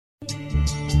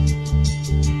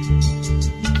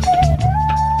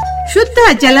ಶುದ್ಧ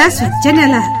ಜಲ, ಸ್ವಚ್ಛ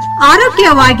ನೆಲ,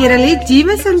 ಆರೋಗ್ಯವಾಗಿರಲಿ ಜೀವ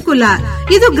ಸಂಕುಲ.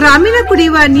 ಇದು ಗ್ರಾಮೀಣ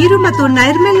ಕುಡಿಯುವ ನೀರು ಮತ್ತು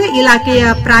ನೈರ್ಮಲ್ಯ ಇಲಾಖೆಯ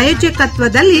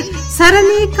ಪ್ರಾಯೋಜಕತ್ವದಲ್ಲಿ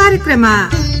ಸರಣಿ ಕಾರ್ಯಕ್ರಮ.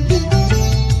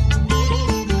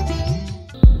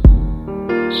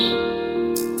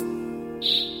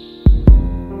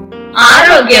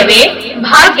 ಆರೋಗ್ಯವೇ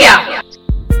ಭಾಗ್ಯ.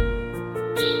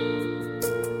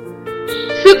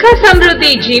 ಸುಖ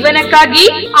ಸಮೃದ್ಧಿ ಜೀವನಕ್ಕಾಗಿ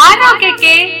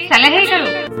ಆರೋಗ್ಯಕ್ಕೆ ಸಲಹೆಗಳು.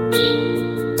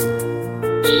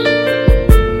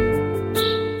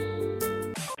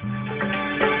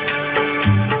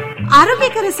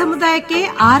 ಆರೋಗ್ಯಕರ ಸಮುದಾಯಕ್ಕೆ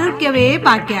ಆರೋಗ್ಯವೇ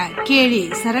ಭಾಗ್ಯ. ಕೇಳಿ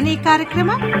ಸರಣಿ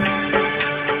ಕಾರ್ಯಕ್ರಮ.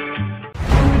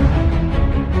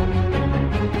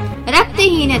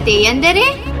 ರಕ್ತಹೀನತೆ ಎಂದರೆ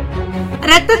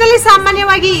ರಕ್ತದಲ್ಲಿ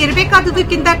ಸಾಮಾನ್ಯವಾಗಿ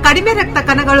ಇರಬೇಕಾದುದಕ್ಕಿಂತ ಕಡಿಮೆ ರಕ್ತ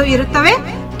ಕಣಗಳು ಇರುತ್ತವೆ.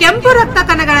 ಕೆಂಪು ರಕ್ತ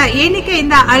ಕಣಗಳ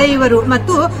ಎಣಿಕೆಯಿಂದ ಅಳೆಯುವರು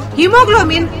ಮತ್ತು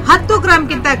ಹಿಮೋಗ್ಲೋಬಿನ್ 10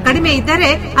 ಗ್ರಾಂಗಿಂತ ಕಡಿಮೆ ಇದ್ದರೆ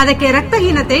ಅದಕ್ಕೆ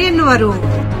ರಕ್ತಹೀನತೆ ಎನ್ನುವರು.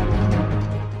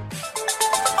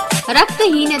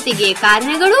 ರಕ್ತಹೀನತೆಗೆ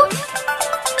ಕಾರಣಗಳು: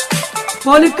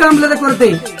 ಫಾಲಿಕ್ ಆಮ್ಲದ ಕೊರತೆ,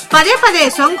 ಪದೇ ಪದೇ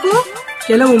ಸೋಂಕು,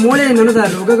 ಕೆಲವು ಮೂಳೆ ನೊಣದ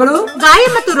ರೋಗಗಳು, ಗಾಯ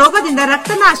ಮತ್ತು ರೋಗದಿಂದ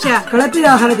ರಕ್ತನಾಶ, ಕಳಪೆ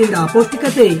ಆಹಾರದಿಂದ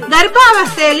ಅಪೌಷ್ಟಿಕತೆ,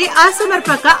 ಗರ್ಭಾವಸ್ಥೆಯಲ್ಲಿ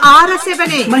ಅಸಮರ್ಪಕ ಆಹಾರ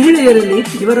ಸೇವನೆ, ಮಹಿಳೆಯರಲ್ಲಿ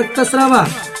ತೀವ್ರ ರಕ್ತಸ್ರಾವ.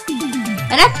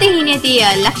 ರಕ್ತಹೀನತೆಯ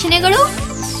ಲಕ್ಷಣಗಳು: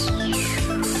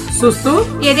 ಸುಸ್ತು,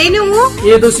 ಎದೆನೋವು,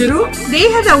 ಎದುಸಿರು,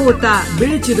 ದೇಹದ ಊತ,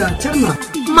 ಬಿಳಿಚಿದ ಚರ್ಮ.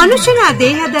 ಮನುಷ್ಯನ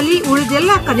ದೇಹದಲ್ಲಿ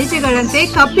ಉಳಿದೆಲ್ಲ ಖನಿಜಗಳಂತೆ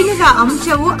ಕಬ್ಬಿಣದ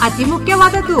ಅಂಶವು ಅತಿ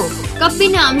ಮುಖ್ಯವಾದದ್ದು.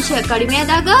 ಕಬ್ಬಿನ ಅಂಶ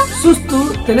ಕಡಿಮೆಯಾದಾಗ ಸುಸ್ತು,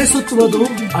 ತಲೆ ಸುತ್ತುವುದು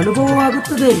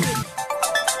ಅನುಭವವಾಗುತ್ತದೆ.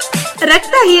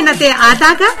 ರಕ್ತಹೀನತೆ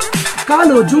ಆದಾಗ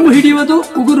ಕಾಲು ಜುಮ್ ಹಿಡಿಯುವುದು,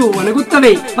 ಉಗುರು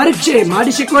ಒಣಗುತ್ತವೆ. ಪರೀಕ್ಷೆ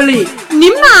ಮಾಡಿಸಿಕೊಳ್ಳಿ.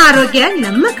 ನಿಮ್ಮ ಆರೋಗ್ಯ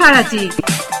ನಮ್ಮ ಕಾಳಜಿ.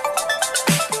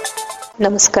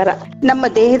 ನಮಸ್ಕಾರ. ನಮ್ಮ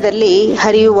ದೇಹದಲ್ಲಿ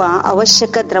ಹರಿಯುವ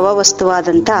ಅವಶ್ಯಕ ದ್ರವ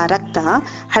ವಸ್ತುವಾದಂತ ರಕ್ತ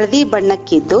ಹಳದಿ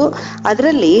ಬಣ್ಣಕ್ಕಿದ್ದು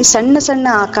ಅದರಲ್ಲಿ ಸಣ್ಣ ಸಣ್ಣ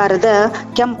ಆಕಾರದ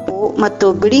ಕೆಂಪು ಮತ್ತು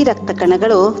ಬಿಳಿ ರಕ್ತ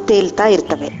ಕಣಗಳು ತೇಲ್ತಾ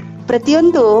ಇರ್ತವೆ.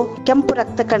 ಪ್ರತಿಯೊಂದು ಕೆಂಪು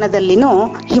ರಕ್ತ ಕಣದಲ್ಲಿನೂ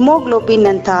ಹಿಮೋಗ್ಲೋಬಿನ್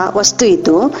ಅಂತ ವಸ್ತು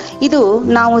ಇದ್ದು ಇದು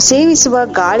ನಾವು ಸೇವಿಸುವ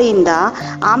ಗಾಳಿಯಿಂದ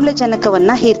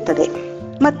ಆಮ್ಲಜನಕವನ್ನ ಹೀರ್ತದೆ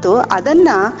ಮತ್ತು ಅದನ್ನ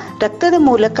ರಕ್ತದ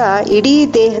ಮೂಲಕ ಇಡೀ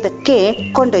ದೇಹದಕ್ಕೆ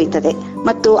ಕೊಂಡೊಯ್ತದೆ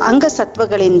ಮತ್ತು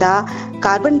ಅಂಗಸತ್ವಗಳಿಂದ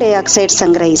ಕಾರ್ಬನ್ ಡೈಆಕ್ಸೈಡ್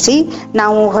ಸಂಗ್ರಹಿಸಿ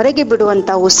ನಾವು ಹೊರಗೆ ಬಿಡುವಂತ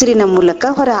ಉಸಿರಿನ ಮೂಲಕ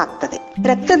ಹೊರ ಹಾಕ್ತದೆ.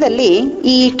 ರಕ್ತದಲ್ಲಿ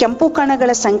ಈ ಕೆಂಪು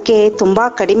ಕಣಗಳ ಸಂಖ್ಯೆ ತುಂಬಾ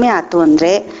ಕಡಿಮೆ ಆಯ್ತು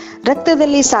ಅಂದ್ರೆ,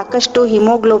 ರಕ್ತದಲ್ಲಿ ಸಾಕಷ್ಟು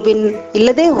ಹಿಮೋಗ್ಲೋಬಿನ್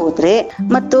ಇಲ್ಲದೆ ಹೋದ್ರೆ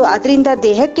ಮತ್ತು ಅದರಿಂದ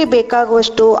ದೇಹಕ್ಕೆ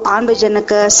ಬೇಕಾಗುವಷ್ಟು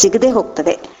ಆಮ್ಲಜನಕ ಸಿಗದೆ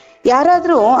ಹೋಗ್ತದೆ.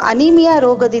 ಯಾರಾದ್ರೂ ಅನಿಮಿಯಾ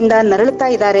ರೋಗದಿಂದ ನರಳುತ್ತಾ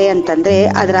ಇದ್ದಾರೆ ಅಂತಂದ್ರೆ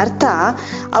ಅದರ ಅರ್ಥ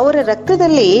ಅವರ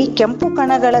ರಕ್ತದಲ್ಲಿ ಕೆಂಪು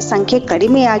ಕಣಗಳ ಸಂಖ್ಯೆ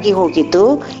ಕಡಿಮೆಯಾಗಿ ಹೋಗಿದ್ದು,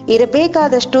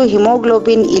 ಇರಬೇಕಾದಷ್ಟು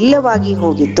ಹಿಮೋಗ್ಲೋಬಿನ್ ಇಲ್ಲವಾಗಿ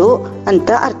ಹೋಗಿದ್ದು ಅಂತ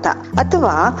ಅರ್ಥ.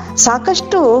 ಅಥವಾ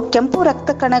ಸಾಕಷ್ಟು ಕೆಂಪು ರಕ್ತ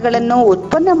ಕಣಗಳನ್ನು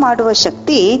ಉತ್ಪನ್ನ ಮಾಡುವ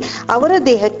ಶಕ್ತಿ ಅವರ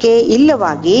ದೇಹಕ್ಕೆ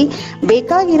ಇಲ್ಲವಾಗಿ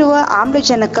ಬೇಕಾಗಿರುವ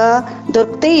ಆಮ್ಲಜನಕ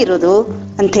ದೊರಕದೇ ಇರೋದು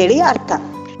ಅಂತ ಹೇಳಿ ಅರ್ಥ.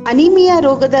 ಅನಿಮಿಯಾ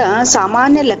ರೋಗದ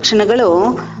ಸಾಮಾನ್ಯ ಲಕ್ಷಣಗಳು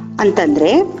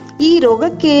ಅಂತಂದ್ರೆ, ಈ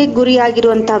ರೋಗಕ್ಕೆ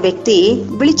ಗುರಿಯಾಗಿರುವಂತಹ ವ್ಯಕ್ತಿ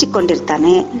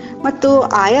ಬಿಳಿಚಿಕೊಂಡಿರ್ತಾನೆ ಮತ್ತು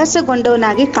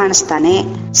ಆಯಾಸಗೊಂಡವನಾಗಿ ಕಾಣಿಸ್ತಾನೆ.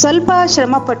 ಸ್ವಲ್ಪ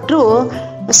ಶ್ರಮ ಪಟ್ಟರು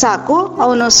ಸಾಕು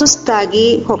ಅವನು ಸುಸ್ತಾಗಿ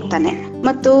ಹೋಗ್ತಾನೆ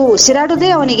ಮತ್ತು ಉಸಿರಾಡುವುದೇ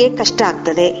ಅವನಿಗೆ ಕಷ್ಟ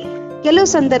ಆಗ್ತದೆ. ಕೆಲವು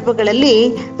ಸಂದರ್ಭಗಳಲ್ಲಿ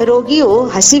ರೋಗಿಯು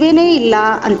ಹಸಿವೇನೇ ಇಲ್ಲ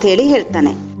ಅಂತ ಹೇಳಿ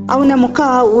ಹೇಳ್ತಾನೆ. ಅವನ ಮುಖ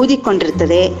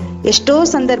ಊದಿಕೊಂಡಿರ್ತದೆ. ಎಷ್ಟೋ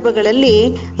ಸಂದರ್ಭಗಳಲ್ಲಿ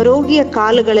ರೋಗಿಯ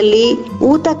ಕಾಲುಗಳಲ್ಲಿ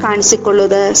ಊತ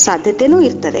ಕಾಣಿಸಿಕೊಳ್ಳುವ ಸಾಧ್ಯತೆನೂ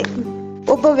ಇರ್ತದೆ.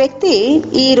 ಒಬ್ಬ ವ್ಯಕ್ತಿ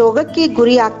ಈ ರೋಗಕ್ಕೆ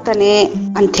ಗುರಿ ಆಗ್ತಾನೆ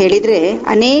ಅಂತ ಹೇಳಿದ್ರೆ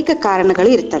ಅನೇಕ ಕಾರಣಗಳು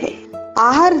ಇರ್ತವೆ.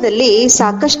 ಆಹಾರದಲ್ಲಿ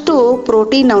ಸಾಕಷ್ಟು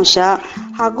ಪ್ರೋಟೀನ್ ಅಂಶ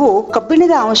ಹಾಗೂ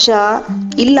ಕಬ್ಬಿಣದ ಅಂಶ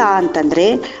ಇಲ್ಲ ಅಂತಂದ್ರೆ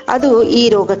ಅದು ಈ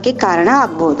ರೋಗಕ್ಕೆ ಕಾರಣ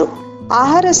ಆಗ್ಬಹುದು.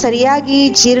 ಆಹಾರ ಸರಿಯಾಗಿ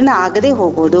ಜೀರ್ಣ ಆಗದೆ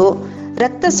ಹೋಗೋದು,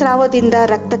 ರಕ್ತಸ್ರಾವದಿಂದ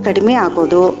ರಕ್ತ ಕಡಿಮೆ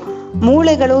ಆಗೋದು,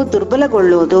 ಮೂಳೆಗಳು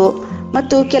ದುರ್ಬಲಗೊಳ್ಳುವುದು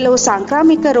ಮತ್ತು ಕೆಲವು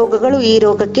ಸಾಂಕ್ರಾಮಿಕ ರೋಗಗಳು ಈ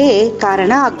ರೋಗಕ್ಕೆ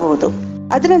ಕಾರಣ ಆಗಬಹುದು.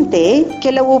 ಅದರಂತೆ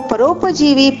ಕೆಲವು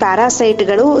ಪರೋಪಜೀವಿ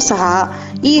ಪ್ಯಾರಾಸೈಟ್ಗಳು ಸಹ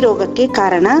ಈ ರೋಗಕ್ಕೆ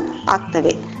ಕಾರಣ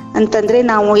ಆಗ್ತವೆ. ಅಂತಂದ್ರೆ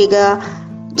ನಾವು ಈಗ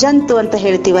ಜಂತು ಅಂತ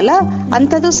ಹೇಳ್ತೀವಲ್ಲ,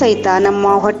 ಅಂಥದ್ದು ಸಹಿತ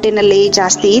ನಮ್ಮ ಹೊಟ್ಟೆನಲ್ಲಿ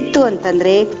ಜಾಸ್ತಿ ಇತ್ತು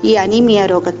ಅಂತಂದ್ರೆ ಈ ಅನಿಮಿಯಾ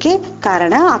ರೋಗಕ್ಕೆ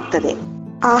ಕಾರಣ ಆಗ್ತದೆ.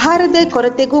 ಆಹಾರದ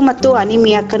ಕೊರತೆಗೂ ಮತ್ತು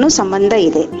ಅನಿಮಿಯಾಕ್ಕೂ ಸಂಬಂಧ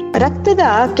ಇದೆ. ರಕ್ತದ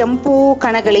ಕೆಂಪು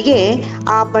ಕಣಗಳಿಗೆ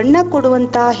ಆ ಬಣ್ಣ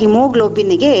ಕೊಡುವಂತ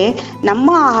ಹಿಮೋಗ್ಲೋಬಿನ್ಗೆ ನಮ್ಮ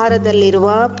ಆಹಾರದಲ್ಲಿರುವ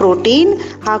ಪ್ರೋಟೀನ್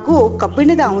ಹಾಗೂ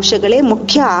ಕಬ್ಬಿಣದ ಅಂಶಗಳೇ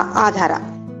ಮುಖ್ಯ ಆಧಾರ.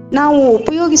 ನಾವು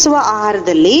ಉಪಯೋಗಿಸುವ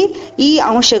ಆಹಾರದಲ್ಲಿ ಈ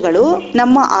ಅಂಶಗಳು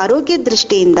ನಮ್ಮ ಆರೋಗ್ಯ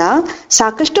ದೃಷ್ಟಿಯಿಂದ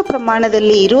ಸಾಕಷ್ಟು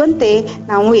ಪ್ರಮಾಣದಲ್ಲಿ ಇರುವಂತೆ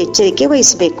ನಾವು ಎಚ್ಚರಿಕೆ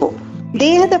ವಹಿಸಬೇಕು.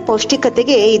 ದೇಹದ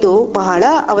ಪೌಷ್ಟಿಕತೆಗೆ ಇದು ಬಹಳ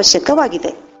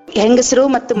ಅವಶ್ಯಕವಾಗಿದೆ. ಹೆಂಗಸರು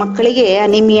ಮತ್ತು ಮಕ್ಕಳಿಗೆ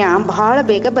ಅನಿಮಿಯಾ ಬಹಳ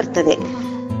ಬೇಗ ಬರ್ತದೆ.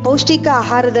 ಪೌಷ್ಟಿಕ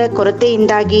ಆಹಾರದ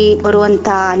ಕೊರತೆಯಿಂದಾಗಿ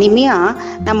ಬರುವಂತಹ ಅನಿಮಿಯಾ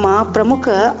ನಮ್ಮ ಪ್ರಮುಖ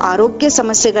ಆರೋಗ್ಯ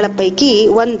ಸಮಸ್ಯೆಗಳ ಪೈಕಿ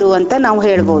ಒಂದು ಅಂತ ನಾವು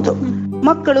ಹೇಳ್ಬೋದು.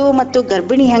 ಮಕ್ಕಳು ಮತ್ತು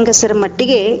ಗರ್ಭಿಣಿ ಹೆಂಗಸರ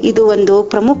ಮಟ್ಟಿಗೆ ಇದು ಒಂದು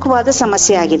ಪ್ರಮುಖವಾದ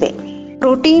ಸಮಸ್ಯೆ ಆಗಿದೆ.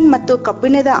 ಪ್ರೋಟೀನ್ ಮತ್ತು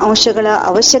ಕಬ್ಬಿಣದ ಅಂಶಗಳ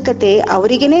ಅವಶ್ಯಕತೆ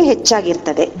ಅವರಿಗೇನೆ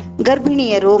ಹೆಚ್ಚಾಗಿರ್ತದೆ.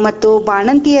 ಗರ್ಭಿಣಿಯರು ಮತ್ತು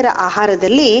ಬಾಣಂತಿಯರ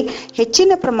ಆಹಾರದಲ್ಲಿ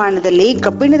ಹೆಚ್ಚಿನ ಪ್ರಮಾಣದಲ್ಲಿ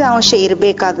ಕಬ್ಬಿಣದ ಅಂಶ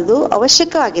ಇರಬೇಕಾದುದು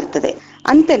ಅವಶ್ಯಕ ಆಗಿರ್ತದೆ.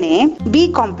 ಅಂತೆಯೇ ಬಿ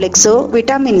ಕಾಂಪ್ಲೆಕ್ಸ್,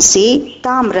 ವಿಟಮಿನ್ ಸಿ,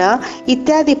 ತಾಮ್ರ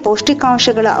ಇತ್ಯಾದಿ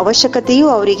ಪೌಷ್ಟಿಕಾಂಶಗಳ ಅವಶ್ಯಕತೆಯೂ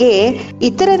ಅವರಿಗೆ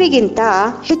ಇತರರಿಗಿಂತ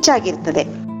ಹೆಚ್ಚಾಗಿರ್ತದೆ.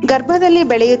 ಗರ್ಭದಲ್ಲಿ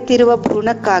ಬೆಳೆಯುತ್ತಿರುವ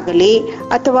ಭ್ರೂಣಕ್ಕಾಗಲಿ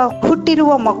ಅಥವಾ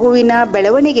ಹುಟ್ಟಿರುವ ಮಗುವಿನ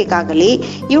ಬೆಳವಣಿಗೆಗಾಗಲಿ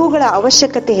ಇವುಗಳ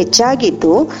ಅವಶ್ಯಕತೆ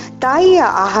ಹೆಚ್ಚಾಗಿದ್ದು, ತಾಯಿಯ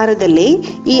ಆಹಾರದಲ್ಲಿ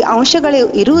ಈ ಅಂಶಗಳು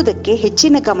ಇರುವುದಕ್ಕೆ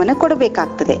ಹೆಚ್ಚಿನ ಗಮನ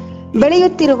ಕೊಡಬೇಕಾಗ್ತದೆ.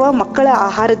 ಬೆಳೆಯುತ್ತಿರುವ ಮಕ್ಕಳ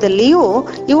ಆಹಾರದಲ್ಲಿಯೂ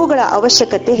ಇವುಗಳ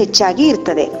ಅವಶ್ಯಕತೆ ಹೆಚ್ಚಾಗಿ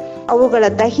ಇರ್ತದೆ. ಅವುಗಳ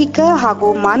ದೈಹಿಕ ಹಾಗೂ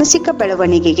ಮಾನಸಿಕ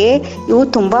ಬೆಳವಣಿಗೆಗೆ ಇವು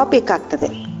ತುಂಬಾ ಬೇಕಾಗ್ತದೆ.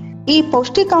 ಈ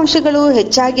ಪೌಷ್ಟಿಕಾಂಶಗಳು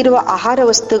ಹೆಚ್ಚಾಗಿರುವ ಆಹಾರ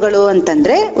ವಸ್ತುಗಳು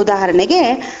ಅಂತಂದ್ರೆ ಉದಾಹರಣೆಗೆ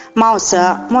ಮಾಂಸ,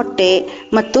 ಮೊಟ್ಟೆ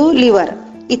ಮತ್ತು ಲಿವರ್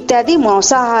ಇತ್ಯಾದಿ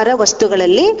ಮಾಂಸಾಹಾರ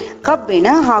ವಸ್ತುಗಳಲ್ಲಿ ಕಬ್ಬಿಣ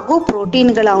ಹಾಗೂ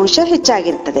ಪ್ರೋಟೀನ್ಗಳ ಅಂಶ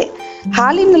ಹೆಚ್ಚಾಗಿರ್ತದೆ.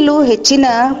 ಹಾಲಿನಲ್ಲೂ ಹೆಚ್ಚಿನ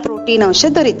ಪ್ರೋಟೀನ್ ಅಂಶ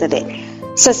ದೊರೆಯುತ್ತದೆ.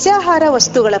 ಸಸ್ಯಾಹಾರ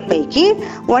ವಸ್ತುಗಳ ಪೈಕಿ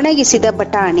ಒಣಗಿಸಿದ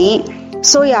ಬಟಾಣಿ,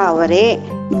 ಸೋಯಾ ಅವರೆ,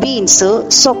 ಬೀನ್ಸ್,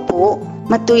 ಸೊಪ್ಪು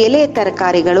ಮತ್ತು ಎಲೆ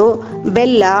ತರಕಾರಿಗಳು,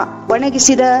 ಬೆಲ್ಲ,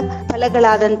 ಒಣಗಿಸಿದ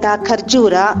ಫಲಗಳಾದಂಥ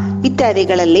ಖರ್ಜೂರ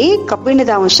ಇತ್ಯಾದಿಗಳಲ್ಲಿ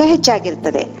ಕಬ್ಬಿಣದ ಅಂಶ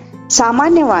ಹೆಚ್ಚಾಗಿರ್ತದೆ.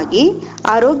 ಸಾಮಾನ್ಯವಾಗಿ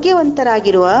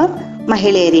ಆರೋಗ್ಯವಂತರಾಗಿರುವ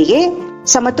ಮಹಿಳೆಯರಿಗೆ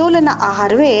ಸಮತೋಲನ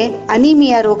ಆಹಾರವೇ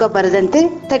ಅನಿಮಿಯಾ ರೋಗ ಬರದಂತೆ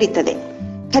ತಡೀತದೆ.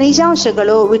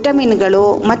 ಖನಿಜಾಂಶಗಳು, ವಿಟಮಿನ್ಗಳು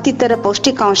ಮತ್ತಿತರ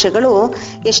ಪೌಷ್ಟಿಕಾಂಶಗಳು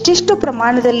ಎಷ್ಟೆಷ್ಟು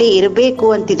ಪ್ರಮಾಣದಲ್ಲಿ ಇರಬೇಕು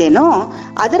ಅಂತಿದೆನೋ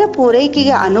ಅದರ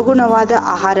ಪೂರೈಕೆಗೆ ಅನುಗುಣವಾದ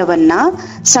ಆಹಾರವನ್ನ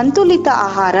ಸಂತುಲಿತ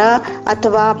ಆಹಾರ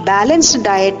ಅಥವಾ ಬ್ಯಾಲೆನ್ಸ್ಡ್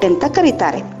ಡಯಟ್ ಅಂತ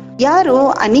ಕರೀತಾರೆ. ಯಾರು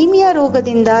ಅನಿಮಿಯಾ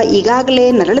ರೋಗದಿಂದ ಈಗಾಗಲೇ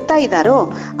ನರಳುತ್ತಾ ಇದ್ದಾರೋ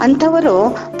ಅಂಥವರು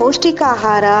ಪೌಷ್ಟಿಕ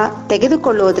ಆಹಾರ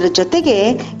ತೆಗೆದುಕೊಳ್ಳುವುದರ ಜೊತೆಗೆ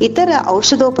ಇತರ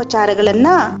ಔಷಧೋಪಚಾರಗಳನ್ನ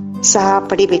ಸಹ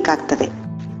ಪಡಿಬೇಕಾಗ್ತದೆ.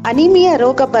 ಅನಿಮಿಯಾ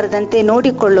ರೋಗ ಬರದಂತೆ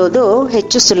ನೋಡಿಕೊಳ್ಳೋದು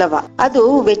ಹೆಚ್ಚು ಸುಲಭ. ಅದು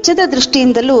ವೆಚ್ಚದ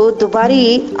ದೃಷ್ಟಿಯಿಂದಲೂ ದುಬಾರಿ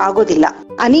ಆಗೋದಿಲ್ಲ.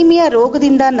 ಅನಿಮಿಯಾ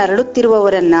ರೋಗದಿಂದ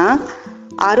ನರಳುತ್ತಿರುವವರನ್ನ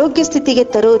ಆರೋಗ್ಯ ಸ್ಥಿತಿಗೆ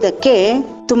ತರುವುದಕ್ಕೆ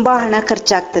ತುಂಬಾ ಹಣ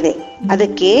ಖರ್ಚಾಗ್ತದೆ.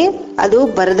 ಅದಕ್ಕೆ ಅದು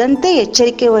ಬರದಂತೆ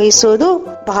ಎಚ್ಚರಿಕೆ ವಹಿಸೋದು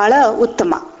ಬಹಳ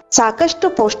ಉತ್ತಮ. ಸಾಕಷ್ಟು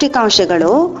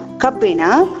ಪೌಷ್ಟಿಕಾಂಶಗಳು, ಕಬ್ಬಿಣ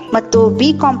ಮತ್ತು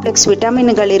ಬಿ ಕಾಂಪ್ಲೆಕ್ಸ್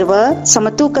ವಿಟಮಿನ್ಗಳಿರುವ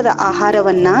ಸಮತೂಕದ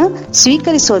ಆಹಾರವನ್ನ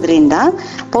ಸ್ವೀಕರಿಸೋದ್ರಿಂದ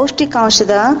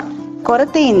ಪೌಷ್ಟಿಕಾಂಶದ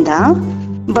ಕೊರತೆಯಿಂದ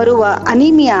ಬರುವ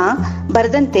ಅನಿಮಿಯಾ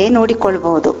ಬರದಂತೆ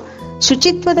ನೋಡಿಕೊಳ್ಳಬಹುದು.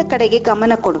 ಶುಚಿತ್ವದ ಕಡೆಗೆ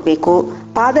ಗಮನ ಕೊಡಬೇಕು.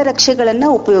 ಪಾದರಕ್ಷೆಗಳನ್ನ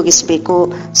ಉಪಯೋಗಿಸಬೇಕು.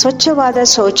 ಸ್ವಚ್ಛವಾದ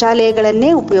ಶೌಚಾಲಯಗಳನ್ನೇ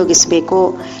ಉಪಯೋಗಿಸಬೇಕು.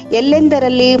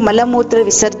 ಎಲ್ಲೆಂದರಲ್ಲಿ ಮಲಮೂತ್ರ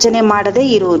ವಿಸರ್ಜನೆ ಮಾಡದೇ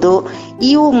ಇರುವುದು,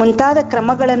 ಇವು ಮುಂತಾದ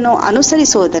ಕ್ರಮಗಳನ್ನು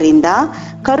ಅನುಸರಿಸುವುದರಿಂದ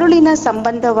ಕರುಳಿನ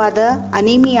ಸಂಬಂಧವಾದ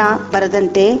ಅನಿಮಿಯಾ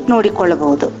ಬರದಂತೆ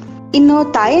ನೋಡಿಕೊಳ್ಳಬಹುದು. ಇನ್ನು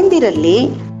ತಾಯಂದಿರಲ್ಲಿ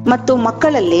ಮತ್ತು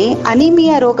ಮಕ್ಕಳಲ್ಲಿ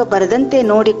ಅನಿಮಿಯಾ ರೋಗ ಬರದಂತೆ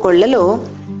ನೋಡಿಕೊಳ್ಳಲು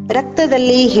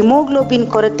ರಕ್ತದಲ್ಲಿ ಹಿಮೋಗ್ಲೋಬಿನ್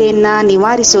ಕೊರತೆಯನ್ನ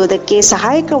ನಿವಾರಿಸುವುದಕ್ಕೆ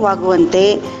ಸಹಾಯಕವಾಗುವಂತೆ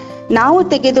ನಾವು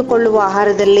ತೆಗೆದುಕೊಳ್ಳುವ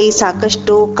ಆಹಾರದಲ್ಲಿ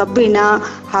ಸಾಕಷ್ಟು ಕಬ್ಬಿಣ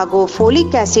ಹಾಗೂ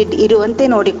ಫೋಲಿಕ್ ಆಸಿಡ್ ಇರುವಂತೆ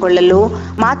ನೋಡಿಕೊಳ್ಳಲು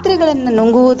ಮಾತ್ರೆಗಳನ್ನು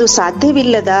ನುಂಗುವುದು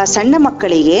ಸಾಧ್ಯವಿಲ್ಲದ ಸಣ್ಣ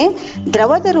ಮಕ್ಕಳಿಗೆ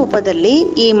ದ್ರವದ ರೂಪದಲ್ಲಿ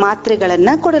ಈ ಮಾತ್ರೆಗಳನ್ನ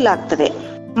ಕೊಡಲಾಗ್ತದೆ.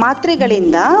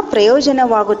 ಮಾತ್ರೆಗಳಿಂದ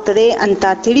ಪ್ರಯೋಜನವಾಗುತ್ತದೆ ಅಂತ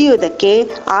ತಿಳಿಯುವುದಕ್ಕೆ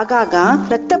ಆಗಾಗ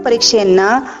ರಕ್ತ ಪರೀಕ್ಷೆಯನ್ನ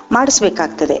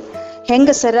ಮಾಡಿಸಬೇಕಾಗ್ತದೆ.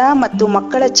 ಹೆಂಗಸರ ಮತ್ತು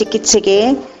ಮಕ್ಕಳ ಚಿಕಿತ್ಸೆಗೆ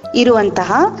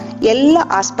ಇರುವಂತಹ ಎಲ್ಲ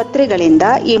ಆಸ್ಪತ್ರೆಗಳಿಂದ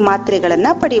ಈ ಮಾತ್ರೆಗಳನ್ನ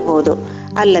ಪಡೆಯಬಹುದು.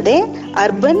 ಅಲ್ಲದೆ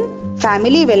ಅರ್ಬನ್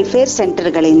ಫ್ಯಾಮಿಲಿ ವೆಲ್ಫೇರ್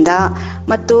ಸೆಂಟರ್ಗಳಿಂದ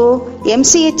ಮತ್ತು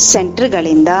ಎಂಸಿಎಚ್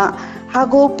ಸೆಂಟರ್ಗಳಿಂದ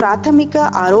ಹಾಗೂ ಪ್ರಾಥಮಿಕ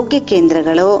ಆರೋಗ್ಯ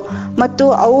ಕೇಂದ್ರಗಳು ಮತ್ತು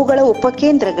ಅವುಗಳ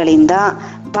ಉಪಕೇಂದ್ರಗಳಿಂದ,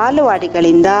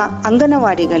 ಬಾಲವಾಡಿಗಳಿಂದ,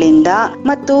 ಅಂಗನವಾಡಿಗಳಿಂದ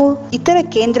ಮತ್ತು ಇತರ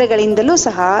ಕೇಂದ್ರಗಳಿಂದಲೂ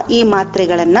ಸಹ ಈ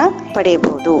ಮಾತ್ರೆಗಳನ್ನ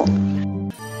ಪಡೆಯಬಹುದು.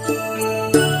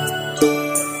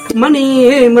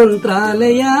 ಮನೆಯೇ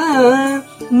ಮಂತ್ರಾಲಯ,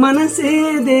 ಮನಸೇ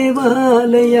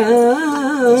ದೇವಾಲಯ.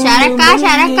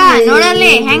 ಶಾರಕ್ಕ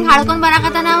ನೋಡಲ್ಲಿ ಹೆಂಗ್ ಹಾಡ್ಕೊಂಡ್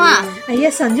ಬರಾಕತ್ತಾನವ. ಅಯ್ಯ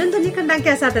ಸಂಜುನ್ ಧ್ವನಿ ಕಂಡಂಗೆ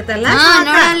ಕೆಲಸ ಆತಲ್ಲ.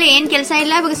 ನೋಡಲ್ಲಿ ಏನ್ ಕೆಲ್ಸ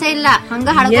ಇಲ್ಲ ಬಿಗಸ ಇಲ್ಲ, ಹಂಗ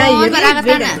ಹಾಡ್ಕೊಂಡ್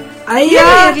ಬರಾಕತ್ತಾನ. ಅಯ್ಯ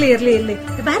ಇರ್ಲಿ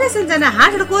ಬಾರ ಸಂಜನ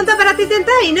ಹಾಡ್ ಹಿಡ್ಕೊಂತ ಬರತ್ತಿದ್ದೆ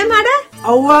ಅಂತ ಇನ್ನೇ ಮಾಡ.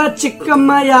 ಅವ್ವ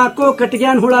ಚಿಕ್ಕಮ್ಮ ಯಾಕೋ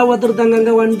ಕಟ್ಗ್ಯಾನ್ ಹುಳ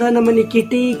ಒದ್ರದಂಗ ಒಂದ ನಮ್ಮನಿ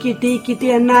ಕಿಟಿ ಕಿಟಿ ಕಿಟಿ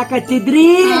ಅನ್ನಾಕತ್ತಿದ್ರಿ.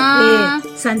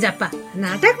 ಸಂಜಪ್ಪ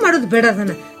ನಾಟಕ ಮಾಡೋದು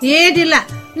ಬೇಡದನ್ನ ಏನಿಲ್ಲ.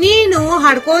 ನೀನು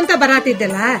ಹಾಡ್ಕೊಂತ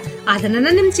ಬರಾತಿದ್ದಲ್ಲ ಅದನ್ನ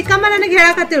ನಿಮ್ ಚಿಕ್ಕಮ್ಮ ನನಗೆ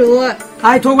ಹೇಳಕತ್ತಿಳು.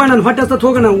 ಆಯ್ತು ಹೋಗೋಣ, ನನ್ ಹೊಟ್ಟೆ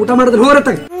ಹೋಗೋಣ, ಊಟ ಮಾಡಿದ್ರೆ ಹೋರತ್ತ.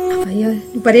 ಅಯ್ಯೋ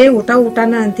ಬರೇ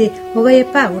ಊಟನ ಅಂತಿ.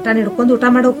 ಹೋಗಯ್ಯಪ್ಪ ಊಟ ಹಿಡ್ಕೊಂಡು ಊಟ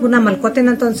ಮಾಡೋಕು, ನಾ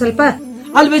ಮಲ್ಕೋತೇನಂತ ಒಂದ್ ಸ್ವಲ್ಪ.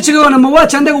 ಅಲ್ಲಿ ಬೆಚ್ಚಿಗೆ ನಮ್ಮವ್ವ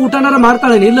ಚಂದಾಗ ಊಟನಾರ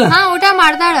ಮಾಡ್ತಾಳೆ. ಇಲ್ಲ ಊಟ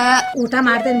ಮಾಡ್ತಾಳ. ಊಟ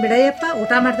ಮಾಡ್ತೇನೆ ಬಿಡಯ್ಯಪ್ಪ,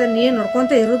 ಊಟ ಮಾಡ್ತೇನೆ, ನೀನ್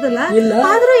ನೋಡ್ಕೊಂತ ಇರುದಿಲ್ಲ.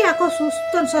 ಆದ್ರೂ ಯಾಕೋ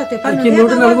ಸುಸ್ತು ಅನ್ಸತ್ತಪ್ಪ.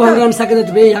 ನೋಡ್ರಿ ನನಗೂ ಹಂಗ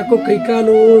ಅನ್ಸಾಕತೈತಿ ಬೇ, ಯಾಕೋ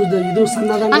ಕೈಕಾಲು ಇದು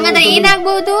ಸಣ್ಣದ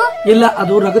ಏನಾಗ್ಬಹುದು. ಇಲ್ಲ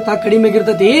ಅದು ರಗತ ಕಡಿಮೆ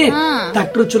ಆಗಿರ್ತೈತಿ.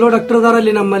 ಡಾಕ್ಟರ್ ಚಲೋ ಡಾಕ್ಟರ್ ಅದಾರ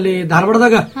ಅಲ್ಲಿ ನಮ್ಮಲ್ಲಿ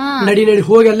ಧಾರವಾಡದಾಗ. ನಡಿ ನಡಿ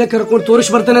ಹೋಗಿ ಅಲ್ಲೇ ಕರ್ಕೊಂಡು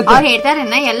ತೋರಿಸಿ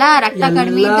ಬರ್ತೇನೆ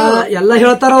ಎಲ್ಲಾ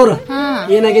ಹೇಳ್ತಾರ ಅವ್ರು.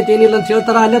 ಏನಾಗೈತಿ ಏನಿಲ್ಲ ಅಂತ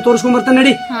ಹೇಳ್ತಾರ, ಅಲ್ಲೇ ತೋರಿಸ್ಕೊಂಡ್ ಬರ್ತೇನೆ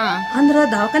ನಡಿ. ಅಂದ್ರ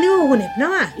ದವಾಖಾನಿಗೆ ಹೋಗುಣ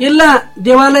ನಾವ? ಇಲ್ಲ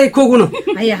ದೇವಾಲಯಕ್ಕೆ ಹೋಗುನು.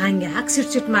 ಅಯ್ಯ ಹಂಗೆ ಯಾಕೆ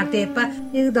ಸಿಟ್ ಮಾಡ್ತೇಯಪ್ಪ,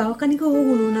 ಈಗ ದವಾಖಾನಿಗೆ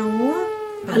ಹೋಗುನು ನಾವು.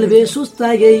 ಅಲ್ವೇ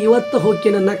ಸುಸ್ತಾಗಿ ಇವತ್ತ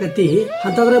ಹೋಗ್ತೇನೆ ಅನ್ನಕತ್ತಿ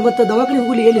ಅಂತಂದ್ರೆ ಮತ್ತೆ ದವಾಖಾನಿಗೆ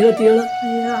ಹೋಗ್ಲಿ ಎಲ್ಲಿ ಹೇಳ್ತಿ ಹೇಳ?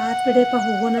 ಆತ್ ಬಿಡಪ್ಪ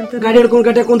ಹೋಗೋಣಂತ. ಗಾಡಿ ಹಿಡ್ಕೊಂಡ್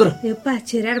ಗಟ್ಟೆ ಕುಂದ್ರ ಯಪ್ಪ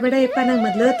ಚಿರಾಡ್ಬೇಡ ಯಪ್ಪ, ನಂಗ್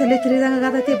ಮೊದ್ಲ ತಲೆ ತಿರಿದಂಗ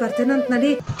ಆಗತೈತಿ, ಬರ್ತೇನಂತ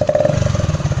ನಡಿ.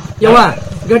 ಯವ್ವ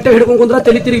ಗಟ್ಟೆ ಹಿಡ್ಕೊಂಡ್ ಕುಂದ್ರ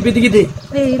ತಲೆ ತಿರುಗಿ ಬಿದ್ದಿಗಿದ್ದಿ.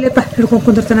 ಇಲ್ಲಪ್ಪ ಹಿಡ್ಕೊಂಡ್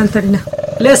ಕುಂದಿರ್ತಾನಂತ ತಡಿನ.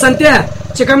 ಲೇ ಸಂತ್ಯ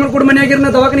ಚಿಕ್ಕಮ್ಮನ ಕೂಡ ಮನೆಯಾಗಿರ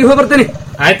ದವಾಖಾನಿಗೆ ಹೋಗಿ ಬರ್ತೇನೆ.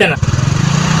 ಆಯ್ತಣ್ಣ.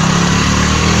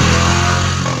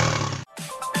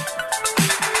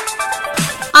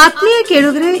 ಆತ್ಮೀಯ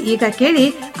ಕೇಳುಗರೆ, ಈಗ ಕೇಳಿ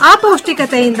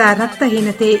ಅಪೌಷ್ಟಿಕತೆಯಿಂದ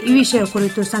ರಕ್ತಹೀನತೆ ಈ ವಿಷಯ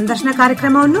ಕುರಿತು ಸಂದರ್ಶನ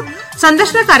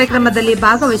ಕಾರ್ಯಕ್ರಮದಲ್ಲಿ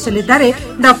ಭಾಗವಹಿಸಲಿದ್ದಾರೆ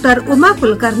ಡಾಕ್ಟರ್ ಉಮಾ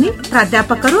ಕುಲಕರ್ಣಿ,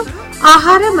 ಪ್ರಾಧ್ಯಾಪಕರು,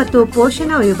 ಆಹಾರ ಮತ್ತು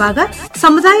ಪೋಷಣ ವಿಭಾಗ,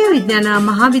 ಸಮುದಾಯ ವಿಜ್ಞಾನ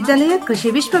ಮಹಾವಿದ್ಯಾಲಯ,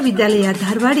 ಕೃಷಿ ವಿಶ್ವವಿದ್ಯಾಲಯ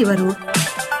ಧಾರವಾಡ ಇವರು.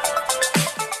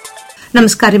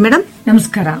 ನಮಸ್ಕಾರ ಮೇಡಮ್.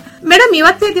 ನಮಸ್ಕಾರ ಮೇಡಮ್.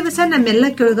 ಇವತ್ತೇ ದಿವಸ ನಮ್ಮೆಲ್ಲ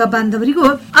ಕೇಳುಗ ಬಾಂಧವರಿಗೂ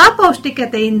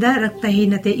ಅಪೌಷ್ಟಿಕತೆಯಿಂದ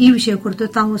ರಕ್ತಹೀನತೆ ಈ ವಿಷಯ ಕುರಿತು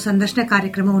ತಾವು ಸಂದರ್ಶನ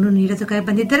ಕಾರ್ಯಕ್ರಮವನ್ನು ನೀಡೋದಕ್ಕಾಗಿ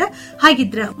ಬಂದಿದ್ದೀರಾ.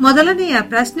 ಹಾಗಿದ್ರ ಮೊದಲನೆಯ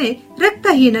ಪ್ರಶ್ನೆ,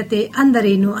 ರಕ್ತಹೀನತೆ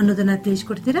ಅಂದರೇನು ಅನ್ನೋದನ್ನ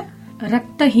ತಿಳಿಸಿಕೊಡ್ತೀರಾ?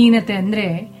 ರಕ್ತಹೀನತೆ ಅಂದ್ರೆ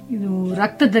ಇದು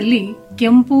ರಕ್ತದಲ್ಲಿ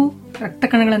ಕೆಂಪು ರಕ್ತ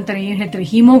ಕಣಗಳಂತ ಏನ್ ಹೇಳ್ತಾರೆ,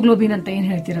 ಹಿಮೋಗ್ಲೋಬಿನ್ ಅಂತ ಏನ್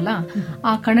ಹೇಳ್ತಿರಲ್ಲ,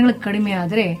 ಆ ಕಣಗಳು ಕಡಿಮೆ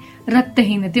ಆದ್ರೆ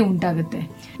ರಕ್ತಹೀನತೆ ಉಂಟಾಗುತ್ತೆ.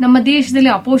 ನಮ್ಮ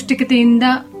ದೇಶದಲ್ಲಿ ಅಪೌಷ್ಟಿಕತೆಯಿಂದ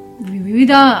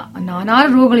ವಿವಿಧ ನಾನಾ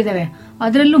ರೋಗಗಳಿದಾವೆ.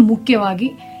 ಅದರಲ್ಲೂ ಮುಖ್ಯವಾಗಿ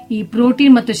ಈ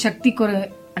ಪ್ರೋಟೀನ್ ಮತ್ತು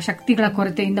ಶಕ್ತಿಗಳ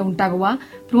ಕೊರತೆಯಿಂದ ಉಂಟಾಗುವ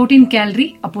ಪ್ರೋಟೀನ್ ಕ್ಯಾಲರಿ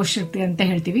ಅಪೌಷ್ಟಿಕತೆ ಅಂತ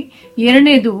ಹೇಳ್ತೀವಿ.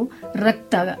 ಎರಡನೇದು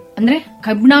ರಕ್ತ ಅಂದ್ರೆ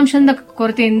ಕಬ್ಬಿಣಾಂಶದ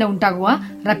ಕೊರತೆಯಿಂದ ಉಂಟಾಗುವ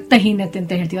ರಕ್ತಹೀನತೆ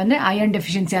ಅಂತ ಹೇಳ್ತೀವಿ, ಅಂದ್ರೆ ಐರನ್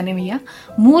ಡೆಫಿಷಿಯನ್ಸಿ ಅನೆಮಿಯಾ.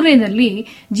 ಮೂರನೇದಲ್ಲಿ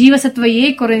ಜೀವಸತ್ವ ಎ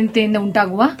ಕೊರತೆಯಿಂದ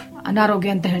ಉಂಟಾಗುವ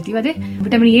ಅನಾರೋಗ್ಯ ಅಂತ ಹೇಳ್ತೀವಿ, ಅದೇ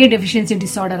ವಿಟಮಿನ್ ಎ ಡೆಫಿಷಿಯನ್ಸಿ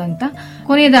ಡಿಸಾರ್ಡರ್ ಅಂತ.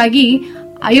 ಕೊನೆಯದಾಗಿ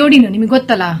ಅಯೋಡಿನ್, ನಿಮಗೆ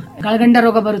ಗೊತ್ತಲ್ಲ ಗಳಗಂಡ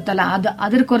ರೋಗ ಬರುತ್ತಲ್ಲ,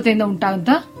 ಅದರ ಕೊರತೆಯಿಂದ ಉಂಟಾಗುವಂತ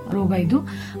ರೋಗ ಇದು.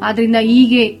 ಆದ್ರಿಂದ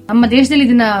ಹೀಗೆ ನಮ್ಮ ದೇಶದಲ್ಲಿ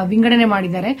ಇದನ್ನ ವಿಂಗಡಣೆ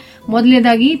ಮಾಡಿದ್ದಾರೆ.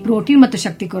 ಮೊದಲನೇದಾಗಿ ಪ್ರೋಟೀನ್ ಮತ್ತು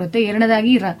ಶಕ್ತಿ ಕೊರತೆ,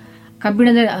 ಎರಡನೇದಾಗಿ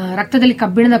ರಕ್ತದಲ್ಲಿ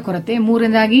ಕಬ್ಬಿಣದ ಕೊರತೆ,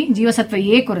 ಮೂರನೇದಾಗಿ ಜೀವಸತ್ವ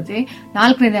ಎ ಕೊರತೆ,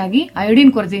 ನಾಲ್ಕನೇದಾಗಿ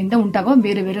ಅಯೋಡಿನ್ ಕೊರತೆಯಿಂದ ಉಂಟಾಗುವ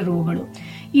ಬೇರೆ ಬೇರೆ ರೋಗಗಳು.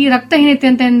 ಈ ರಕ್ತಹೀನತೆ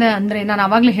ಅಂತ ಅಂದ್ರೆ ನಾನು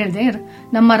ಆವಾಗಲೇ ಹೇಳಿದೆ,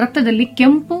 ನಮ್ಮ ರಕ್ತದಲ್ಲಿ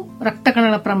ಕೆಂಪು ರಕ್ತ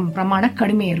ಕಣಗಳ ಪ್ರಮಾಣ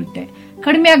ಕಡಿಮೆ ಇರುತ್ತೆ.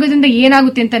 ಕಡಿಮೆ ಆಗೋದ್ರಿಂದ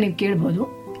ಏನಾಗುತ್ತೆ ಅಂತ ನೀವು ಕೇಳಬಹುದು.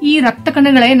 ಈ ರಕ್ತ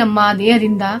ಕಣಗಳೇ ನಮ್ಮ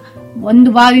ದೇಹದಿಂದ ಒಂದು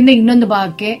ಭಾಗದಿಂದ ಇನ್ನೊಂದು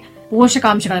ಭಾಗಕ್ಕೆ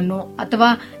ಪೋಷಕಾಂಶಗಳನ್ನು ಅಥವಾ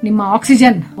ನಿಮ್ಮ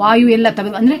ಆಕ್ಸಿಜನ್ ವಾಯು ಎಲ್ಲ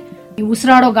ತೆಗೆದು, ಅಂದ್ರೆ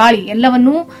ಉಸಿರಾಡೋ ಗಾಳಿ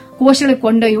ಎಲ್ಲವನ್ನೂ ಕೋಶಗಳಿಗೆ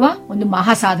ಕೊಂಡೊಯ್ಯುವ ಒಂದು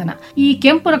ಮಹಾಸಾಧನ. ಈ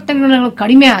ಕೆಂಪು ರಕ್ತ ಕಣಗಳು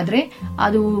ಕಡಿಮೆ ಆದ್ರೆ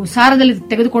ಅದು ಸಾರದಲ್ಲಿ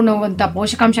ತೆಗೆದುಕೊಂಡು ಹೋಗುವಂತ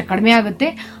ಪೋಷಕಾಂಶ ಕಡಿಮೆ ಆಗುತ್ತೆ.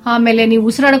 ಆಮೇಲೆ ನೀವು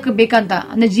ಉಸಿರಾಡೋಕೆ ಬೇಕಂತ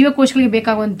ಅಂದ್ರೆ ಜೀವಕೋಶಗಳಿಗೆ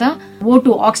ಬೇಕಾಗುವಂತ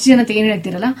ಓಟು ಆಕ್ಸಿಜನ್ ಅಂತ ಏನ್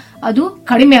ಹೇಳ್ತಿರಲ್ಲ, ಅದು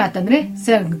ಕಡಿಮೆ ಆತಂದ್ರೆ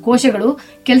ಕೋಶಗಳು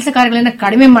ಕೆಲಸ ಕಾರ್ಯಗಳನ್ನ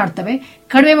ಕಡಿಮೆ ಮಾಡ್ತವೆ.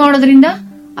 ಕಡಿಮೆ ಮಾಡೋದ್ರಿಂದ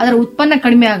ಅದರ ಉತ್ಪನ್ನ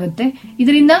ಕಡಿಮೆ ಆಗುತ್ತೆ.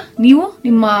 ಇದರಿಂದ ನೀವು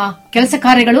ನಿಮ್ಮ ಕೆಲಸ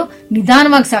ಕಾರ್ಯಗಳು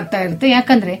ನಿಧಾನವಾಗಿ ಸಾಗ್ತಾ ಇರುತ್ತೆ.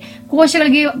 ಯಾಕಂದ್ರೆ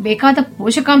ಕೋಶಗಳಿಗೆ ಬೇಕಾದ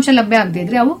ಪೋಷಕಾಂಶ ಲಭ್ಯ ಆಗದೆ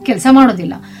ಇದ್ರೆ ಅವು ಕೆಲಸ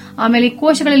ಮಾಡೋದಿಲ್ಲ. ಆಮೇಲೆ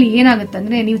ಕೋಶಗಳಲ್ಲಿ ಏನಾಗುತ್ತೆ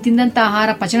ಅಂದ್ರೆ, ನೀವು ತಿಂದಂತ ಆಹಾರ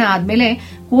ಪಚನ ಆದ್ಮೇಲೆ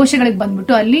ಕೋಶಗಳಿಗೆ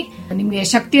ಬಂದ್ಬಿಟ್ಟು ಅಲ್ಲಿ ನಿಮ್ಗೆ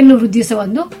ಶಕ್ತಿಯನ್ನು ವೃದ್ಧಿಸುವ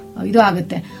ಒಂದು ಇದು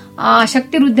ಆಗುತ್ತೆ. ಆ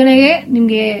ಶಕ್ತಿ ವೃದ್ಧನೆಗೆ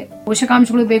ನಿಮ್ಗೆ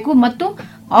ಪೋಷಕಾಂಶಗಳು ಬೇಕು ಮತ್ತು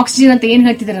ಆಕ್ಸಿಜನ್ ಅಂತ ಏನ್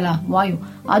ಹೇಳ್ತಿದಾರಲ್ಲ ವಾಯು,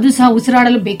 ಅದು ಸಹ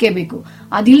ಉಸಿರಾಡಲು ಬೇಕೇ ಬೇಕು.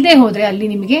 ಅದಿಲ್ಲದೆ ಹೋದ್ರೆ ಅಲ್ಲಿ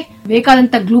ನಿಮಗೆ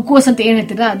ಬೇಕಾದಂತ ಗ್ಲೂಕೋಸ್ ಅಂತ ಏನ್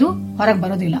ಹೇಳ್ತಿದ್ರ ಅದು ಹೊರಗೆ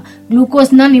ಬರೋದಿಲ್ಲ.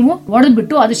 ಗ್ಲೂಕೋಸ್ ನ ನೀವು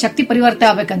ಒಡೆದ್ಬಿಟ್ಟು ಅದು ಶಕ್ತಿ ಪರಿವರ್ತನೆ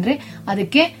ಆಗ್ಬೇಕಂದ್ರೆ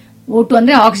ಅದಕ್ಕೆ ಓಟು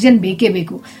ಅಂದ್ರೆ ಆಕ್ಸಿಜನ್ ಬೇಕೇ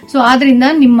ಬೇಕು. ಸೊ ಆದ್ರಿಂದ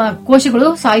ನಿಮ್ಮ ಕೋಶಗಳು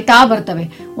ಸಾಯ್ತಾ ಬರ್ತವೆ.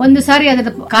 ಒಂದು ಸಾರಿ ಅದರ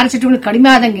ಕಾರ್ಯಚಟುವಟಿಕೆ ಕಡಿಮೆ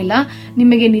ಆದಂಗೆಲ್ಲ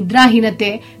ನಿಮಗೆ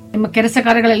ನಿದ್ರಾಹೀನತೆ, ನಿಮ್ಮ ಕೆಲಸ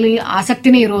ಕಾರ್ಯಗಳಲ್ಲಿ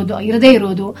ಆಸಕ್ತಿನೇ ಇರದೇ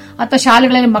ಇರೋದು, ಅಥವಾ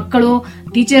ಶಾಲೆಗಳಲ್ಲಿ ಮಕ್ಕಳು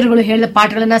ಟೀಚರ್ಗಳು ಹೇಳಿದ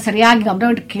ಪಾಠಗಳನ್ನ ಸರಿಯಾಗಿ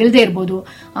ಗಮನವಿಟ್ಟು ಕೇಳದೇ ಇರಬಹುದು.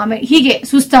 ಆಮೇಲೆ ಹೀಗೆ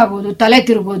ಸುಸ್ತಾಗೋದು, ತಲೆ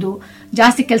ತಿರುಗೋದು,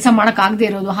 ಜಾಸ್ತಿ ಕೆಲಸ ಮಾಡಕ್ ಆಗದೆ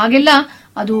ಇರೋದು, ಹಾಗೆಲ್ಲ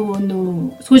ಅದು ಒಂದು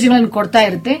ಸೂಚನೆಗಳನ್ನು ಕೊಡ್ತಾ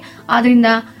ಇರುತ್ತೆ. ಆದ್ರಿಂದ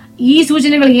ಈ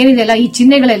ಸೂಚನೆಗಳು ಏನಿದೆಯಲ್ಲ, ಈ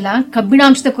ಚಿಹ್ನೆಗಳೆಲ್ಲ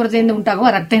ಕಬ್ಬಿಣಾಂಶದ ಕೊರತೆಯಿಂದ ಉಂಟಾಗುವ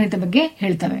ರಕ್ತಹೀನತೆ ಬಗ್ಗೆ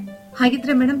ಹೇಳ್ತವೆ.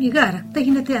 ಹಾಗಿದ್ರೆ ಮೇಡಮ್, ಈಗ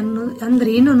ರಕ್ತಹೀನತೆ ಅಂದ್ರೆ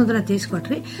ಏನು ಅನ್ನೋದನ್ನ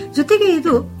ತಿಳಿಸ್ಕೊಟ್ರಿ, ಜೊತೆಗೆ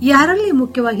ಇದು ಯಾರಲ್ಲಿ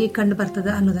ಮುಖ್ಯವಾಗಿ ಕಂಡು ಬರ್ತದ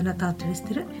ಅನ್ನೋದನ್ನ ತಾವು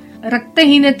ತಿಳಿಸ್ತೀರಾ?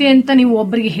 ರಕ್ತಹೀನತೆ ಅಂತ ನೀವು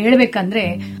ಒಬ್ಬರಿಗೆ ಹೇಳಬೇಕಂದ್ರೆ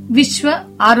ವಿಶ್ವ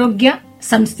ಆರೋಗ್ಯ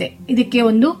ಸಂಸ್ಥೆ ಇದಕ್ಕೆ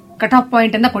ಒಂದು ಕಟ್ ಆಫ್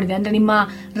ಪಾಯಿಂಟ್ ಅನ್ನ ಕೊಡಿದೆ. ಅಂದ್ರೆ ನಿಮ್ಮ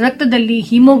ರಕ್ತದಲ್ಲಿ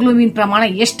ಹಿಮೋಗ್ಲೋಬಿನ್ ಪ್ರಮಾಣ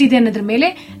ಎಷ್ಟಿದೆ ಅನ್ನೋದ್ರ ಮೇಲೆ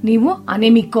ನೀವು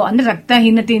ಅನೆಮಿಕ್ ಅಂದ್ರೆ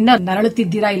ರಕ್ತಹೀನತೆಯಿಂದ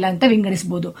ನರಳುತ್ತಿದ್ದೀರಾ ಇಲ್ಲ ಅಂತ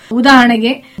ವಿಂಗಡಿಸಬಹುದು.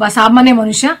 ಉದಾಹರಣೆಗೆ ಸಾಮಾನ್ಯ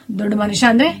ಮನುಷ್ಯ, ದೊಡ್ಡ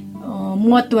ಮನುಷ್ಯ ಅಂದ್ರೆ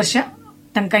 30 ವರ್ಷ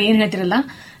ತನಕ ಏನ್ ಹೇಳ್ತಿರಲ್ಲ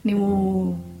ನೀವು,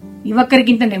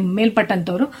 ಯುವಕರಿಗಿಂತ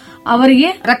ಮೇಲ್ಪಟ್ಟಂತವರು, ಅವರಿಗೆ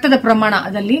ರಕ್ತದ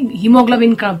ಪ್ರಮಾಣದಲ್ಲಿ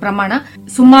ಹಿಮೋಗ್ಲೋಬಿನ್ ಪ್ರಮಾಣ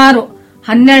ಸುಮಾರು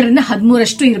 12ರಿಂದ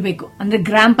 13 ಇರಬೇಕು. ಅಂದ್ರೆ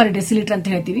ಗ್ರಾಮ್ ಪರ್ ಡೆಸಿಲೀಟರ್ ಅಂತ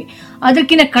ಹೇಳ್ತೀವಿ.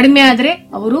 ಅದಕ್ಕಿಂತ ಕಡಿಮೆ ಆದ್ರೆ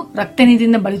ಅವರು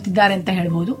ರಕ್ತಹೀನತೆಯಿಂದ ಬಳಲುತ್ತಿದ್ದಾರೆ ಅಂತ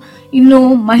ಹೇಳ್ಬೋದು. ಇನ್ನು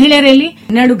ಮಹಿಳೆಯರಲ್ಲಿ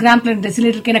 12 ಗ್ರಾಮ್ ಪರ್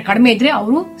ಡೆಸಿಲೀಟರ್ಗಿಂತ ಕಡಿಮೆ ಇದ್ರೆ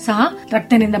ಅವರು ಸಹ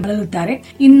ರಕ್ತಹೀನತೆಯಿಂದ ಬಳಲುತ್ತಾರೆ.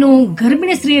 ಇನ್ನು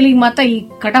ಗರ್ಭಿಣಿ ಸ್ತ್ರೀಯರಿಗೆ ಮಾತ್ರ ಈ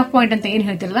ಕಟ್ ಆಫ್ ಪಾಯಿಂಟ್ ಅಂತ ಏನ್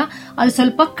ಹೇಳ್ತಿರಲ್ಲ ಅದು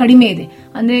ಸ್ವಲ್ಪ ಕಡಿಮೆ ಇದೆ.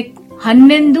 ಅಂದ್ರೆ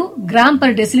 11 ಗ್ರಾಮ್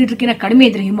ಪರ್ ಡೆಸಿಲೀಟರ್ಗಿಂತ ಕಡಿಮೆ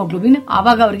ಇದ್ರೆ ಹಿಮೋಗ್ಲೋಬಿನ್,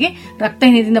 ಆವಾಗ ಅವರಿಗೆ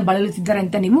ರಕ್ತಹೀನತೆಯಿಂದ ಬಳಲುತ್ತಿದ್ದಾರೆ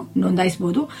ಅಂತ ನೀವು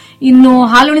ನೋಂದಾಯಿಸಬಹುದು. ಇನ್ನು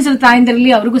ಹಾಲುಣಿಸುವ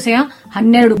ತಾಯಂದಿರಲ್ಲಿ ಅವ್ರಿಗೂ ಸಹ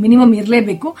 12 ಮಿನಿಮಮ್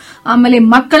ಇರಲೇಬೇಕು. ಆಮೇಲೆ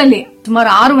ಮಕ್ಕಳಲ್ಲಿ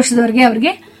ಸುಮಾರು 6 ವರ್ಷದವರೆಗೆ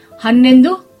ಅವರಿಗೆ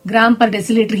 11 ಗ್ರಾಮ್ ಪರ್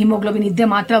ಡೆಸಿಲೀಟರ್ ಹಿಮೋಗ್ಲೋಬಿನ್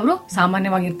ಇದ್ದರೆ ಮಾತ್ರ ಅವರು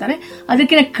ಸಾಮಾನ್ಯವಾಗಿರ್ತಾರೆ.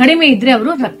 ಅದಕ್ಕಿಂತ ಕಡಿಮೆ ಇದ್ರೆ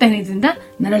ಅವರು ರಕ್ತಹೀನತೆಯಿಂದ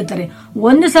ನರಳುತ್ತಾರೆ.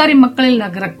 ಒಂದು ಸಾರಿ ಮಕ್ಕಳಲ್ಲಿ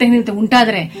ರಕ್ತಹೀನತೆ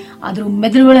ಉಂಟಾದರೆ ಅದ್ರ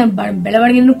ಮೆದುಳುಗಳ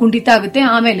ಬೆಳವಣಿಗೆನೂ ಕುಂಠಿತ ಆಗುತ್ತೆ.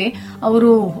 ಆಮೇಲೆ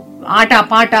ಅವರು ಆಟ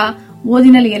ಪಾಠ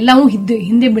ಓದಿನಲ್ಲಿ ಎಲ್ಲವೂ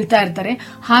ಹಿಂದೆ ಬೀಳ್ತಾ ಇರ್ತಾರೆ.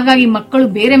 ಹಾಗಾಗಿ ಮಕ್ಕಳು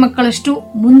ಬೇರೆ ಮಕ್ಕಳಷ್ಟು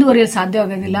ಮುಂದುವರಿಯಲು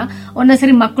ಸಾಧ್ಯವಾಗೋದಿಲ್ಲ.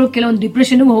 ಒಂದೊಂದ್ಸರಿ ಮಕ್ಕಳು ಕೆಲವೊಂದು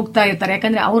ಡಿಪ್ರೆಷನ್ಗೂ ಹೋಗ್ತಾ ಇರ್ತಾರೆ.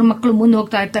 ಯಾಕಂದ್ರೆ ಅವ್ರ ಮಕ್ಕಳು ಮುಂದೆ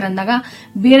ಹೋಗ್ತಾ ಇರ್ತಾರೆ ಅಂದಾಗ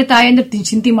ಬೇರೆ ತಾಯಿಯಿಂದ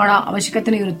ಚಿಂತೆ ಮಾಡೋ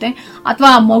ಅವಶ್ಯಕತೆ ಇರುತ್ತೆ. ಅಥವಾ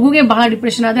ಆ ಮಗುಗೆ ಬಹಳ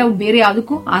ಡಿಪ್ರೆಷನ್ ಆದ್ರೆ ಅವ್ರು ಬೇರೆ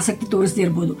ಯಾವುದಕ್ಕೂ ಆಸಕ್ತಿ ತೋರಿಸದೇ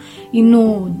ಇರಬಹುದು. ಇನ್ನು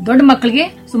ದೊಡ್ಡ ಮಕ್ಕಳಿಗೆ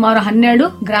ಸುಮಾರು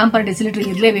 12 ಗ್ರಾಮ್ ಪರ್ ಡೆಸಿಲೀಟರ್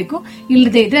ಇರಲೇಬೇಕು.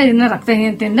 ಇಲ್ಲದೆ ಇದ್ರೆ ಅದನ್ನ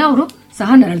ರಕ್ತಹೀನತೆಯಿಂದ ಅವರು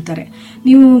ಸಹ ನರಳುತ್ತಾರೆ.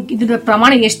 ನೀವು ಇದರ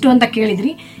ಪ್ರಮಾಣ ಎಷ್ಟು ಅಂತ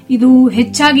ಕೇಳಿದ್ರಿ. ಇದು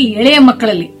ಹೆಚ್ಚಾಗಿ ಎಳೆಯ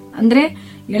ಮಕ್ಕಳಲ್ಲಿ, ಅಂದ್ರೆ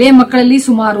ಎಳೆಯ ಮಕ್ಕಳಲ್ಲಿ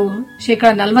ಸುಮಾರು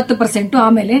 40%.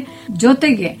 ಆಮೇಲೆ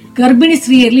ಜೊತೆಗೆ ಗರ್ಭಿಣಿ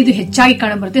ಸ್ತ್ರೀಯರಲ್ಲಿ ಇದು ಹೆಚ್ಚಾಗಿ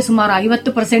ಕಂಡುಬರುತ್ತೆ. ಸುಮಾರು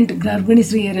 50% ಗರ್ಭಿಣಿ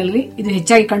ಸ್ತ್ರೀಯರಲ್ಲಿ ಇದು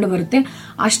ಹೆಚ್ಚಾಗಿ ಕಂಡುಬರುತ್ತೆ.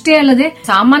 ಅಷ್ಟೇ ಅಲ್ಲದೆ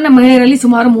ಸಾಮಾನ್ಯ ಮಹಿಳೆಯರಲ್ಲಿ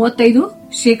ಸುಮಾರು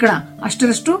 35%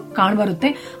 ಅಷ್ಟರಷ್ಟು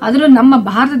ಕಾಣಬರುತ್ತೆ. ಅದರಲ್ಲೂ ನಮ್ಮ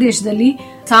ಭಾರತ ದೇಶದಲ್ಲಿ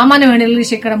ಸಾಮಾನ್ಯ ಮಹಿಳೆಯರಲ್ಲಿ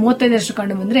 35%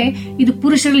 ಕಂಡು ಬಂದ್ರೆ ಇದು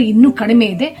ಪುರುಷರಲ್ಲಿ ಇನ್ನೂ ಕಡಿಮೆ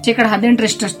ಇದೆ.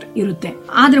 18% ಇರುತ್ತೆ.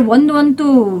 ಆದ್ರೆ ಒಂದು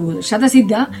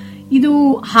ಶತಸಿದ್ಧ ಇದು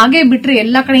ಹಾಗೆ ಬಿಟ್ರೆ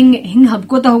ಎಲ್ಲಾ ಕಡೆ ಹಿಂಗ್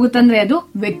ಹಬ್ಕೋತಾ ಹೋಗುತ್ತಂದ್ರೆ ಅದು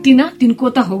ವ್ಯಕ್ತಿನ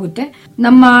ತಿನ್ಕೋತಾ ಹೋಗುತ್ತೆ.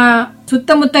 ನಮ್ಮ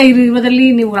ಸುತ್ತಮುತ್ತ ಇರುವುದರಲ್ಲಿ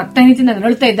ನೀವು ರಕ್ತಹೀನತೆಯಿಂದ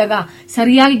ನರಳುತ್ತಾ ಇದ್ದಾಗ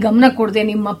ಸರಿಯಾಗಿ ಗಮನ ಕೊಡದೆ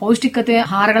ನಿಮ್ಮ ಪೌಷ್ಟಿಕತೆ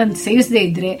ಆಹಾರಗಳನ್ನು ಸೇವಿಸದೇ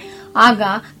ಇದ್ರೆ ಆಗ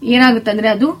ಏನಾಗುತ್ತೆ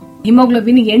ಅಂದ್ರೆ ಅದು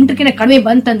ಹಿಮೋಗ್ಲೋಬಿನ್ 8 ಕಡಿಮೆ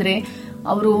ಬಂತಂದ್ರೆ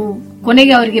ಅವರು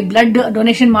ಕೊನೆಗೆ ಅವರಿಗೆ ಬ್ಲಡ್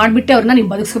ಡೊನೇಷನ್ ಮಾಡಿಬಿಟ್ಟೆ ಅವ್ರನ್ನ ನೀವು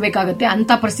ಬದುಕಿಸಬೇಕಾಗುತ್ತೆ.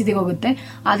 ಅಂತ ಪರಿಸ್ಥಿತಿಗೆ ಹೋಗುತ್ತೆ.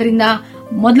 ಆದ್ರಿಂದ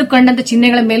ಮೊದಲು ಕಂಡಂತ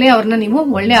ಚಿಹ್ನೆಗಳ ಮೇಲೆ ಅವ್ರನ್ನ ನೀವು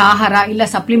ಒಳ್ಳೆ ಆಹಾರ ಇಲ್ಲ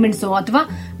ಸಪ್ಲಿಮೆಂಟ್ಸ್ ಅಥವಾ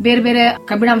ಬೇರೆ ಬೇರೆ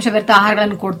ಕಬ್ಬಿಣಾಂಶ ವ್ಯರ್ಥ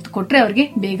ಆಹಾರಗಳನ್ನು ಕೊಟ್ರೆ ಅವ್ರಿಗೆ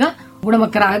ಬೇಗ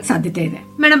ಗುಣಮುಖರಾಗಕ್ಕೆ ಸಾಧ್ಯತೆ ಇದೆ.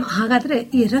 ಮೇಡಮ್, ಹಾಗಾದ್ರೆ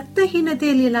ಈ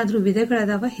ರಕ್ತಹೀನತೆಯಲ್ಲಿ ಏನಾದ್ರೂ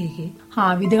ವಿಧಗಳದಾವ ಹೇಗೆ?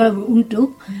 ವಿಧಗಳು ಉಂಟು.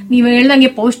 ನೀವು ಹೇಳ್ದಂಗೆ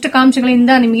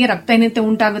ಪೌಷ್ಟಿಕಾಂಶಗಳಿಂದ ನಿಮಗೆ ರಕ್ತಹೀನತೆ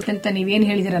ಉಂಟಾಗುತ್ತೆ ಅಂತ ನೀವೇನ್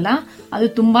ಹೇಳಿದಿರಲ್ಲ ಅದು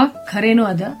ತುಂಬಾ ಖರೇನೂ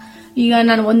ಅದ. ಈಗ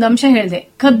ನಾನು ಒಂದು ಅಂಶ ಹೇಳಿದೆ,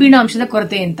 ಕಬ್ಬಿಣಾಂಶದ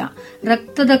ಕೊರತೆ ಅಂತ.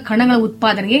 ರಕ್ತದ ಕಣಗಳ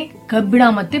ಉತ್ಪಾದನೆಗೆ ಕಬ್ಬಿಣ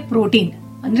ಮತ್ತೆ ಪ್ರೋಟೀನ್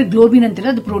ಅಂದ್ರೆ ಗ್ಲೋಬಿನ್ ಅಂತಿಲ್ಲ,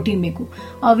 ಅದು ಪ್ರೋಟೀನ್ ಬೇಕು.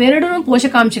 ಅವೆರಡೂ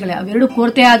ಪೋಷಕಾಂಶಗಳೇ. ಅವೆರಡು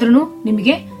ಕೊರತೆ ಆದ್ರೂ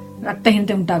ನಿಮಗೆ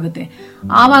ರಕ್ತಹೀನತೆ ಉಂಟಾಗುತ್ತೆ.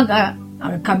 ಆವಾಗ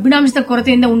ಕಬ್ಬಿಣಾಂಶದ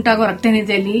ಕೊರತೆಯಿಂದ ಉಂಟಾಗುವ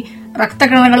ರಕ್ತಹೀನತೆಯಲ್ಲಿ ರಕ್ತ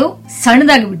ಕಣಗಳು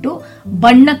ಸಣ್ಣದಾಗಿಬಿಟ್ಟು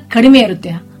ಬಣ್ಣ ಕಡಿಮೆ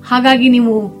ಇರುತ್ತೆ. ಹಾಗಾಗಿ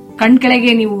ನೀವು ಕಣ್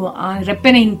ಕೆಳಗೆ ನೀವು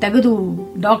ರೆಪ್ಪೆನ ಹಿಂಗ್ ತೆಗೆದು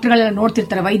ಡಾಕ್ಟರ್ಗಳೆಲ್ಲ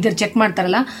ನೋಡ್ತಿರ್ತಾರೆ, ವೈದ್ಯರು ಚೆಕ್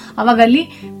ಮಾಡ್ತಾರಲ್ಲ, ಅವಾಗ ಅಲ್ಲಿ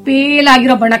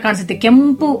ಪೇಲಾಗಿರೋ ಬಣ್ಣ ಕಾಣಿಸುತ್ತೆ.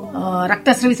 ಕೆಂಪು ರಕ್ತ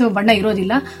ಸ್ರವಿಸುವ ಬಣ್ಣ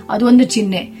ಇರೋದಿಲ್ಲ. ಅದು ಒಂದು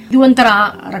ಚಿಹ್ನೆ. ಇದು ಒಂಥರ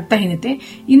ರಕ್ತಹೀನತೆ.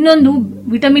 ಇನ್ನೊಂದು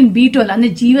ವಿಟಮಿನ್ B12 ಅಂದ್ರೆ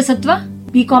ಜೀವಸತ್ವ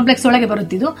ಬಿ ಕಾಂಪ್ಲೆಕ್ಸ್ ಒಳಗೆ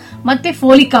ಬರುತ್ತಿದ್ದು, ಮತ್ತೆ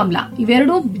ಫೋಲಿಕ್ ಆಮ್ಲ,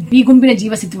 ಇವೆರಡು ಬಿ ಗುಂಪಿನ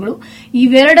ಜೀವಸತ್ವಗಳು.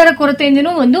 ಇವೆರಡರ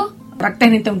ಕೊರತೆಯಿಂದನೂ ಒಂದು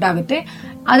ರಕ್ತಹೀನತೆ ಉಂಟಾಗುತ್ತೆ.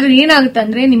 ಆದ್ರೆ ಏನಾಗುತ್ತೆ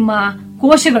ಅಂದ್ರೆ ನಿಮ್ಮ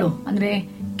ಕೋಶಗಳು ಅಂದ್ರೆ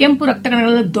ಕೆಂಪು ರಕ್ತ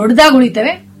ಕಣಗಳು ದೊಡ್ಡದಾಗಿ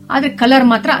ಉಳಿತವೆ, ಆದ್ರೆ ಕಲರ್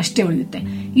ಮಾತ್ರ ಅಷ್ಟೇ ಉಳಿಯುತ್ತೆ.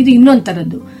 ಇದು ಇನ್ನೊಂದ್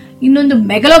ತರದ್ದು. ಇನ್ನೊಂದು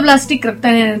ಮೆಗಲೋಬ್ಲಾಸ್ಟಿಕ್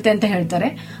ರಕ್ತಹೀನತೆ ಅಂತ ಹೇಳ್ತಾರೆ.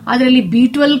 ಅದರಲ್ಲಿ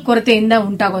B12 ಕೊರತೆಯಿಂದ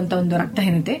ಉಂಟಾಗುವಂತ ಒಂದು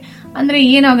ರಕ್ತಹೀನತೆ. ಅಂದ್ರೆ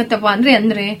ಏನಾಗುತ್ತಪ್ಪ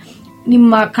ಅಂದ್ರೆ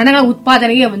ನಿಮ್ಮ ಕಣಗಳ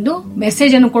ಉತ್ಪಾದನೆಗೆ ಒಂದು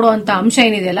ಮೆಸೇಜ್ ಅನ್ನು ಕೊಡುವಂತ ಅಂಶ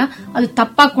ಏನಿದೆಯಲ್ಲ ಅದು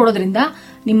ತಪ್ಪಾಗಿ ಕೊಡೋದ್ರಿಂದ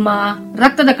ನಿಮ್ಮ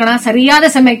ರಕ್ತದ ಕಣ ಸರಿಯಾದ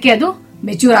ಸಮಯಕ್ಕೆ ಅದು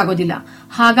ಮೆಚ್ಯೂರ್ ಆಗೋದಿಲ್ಲ.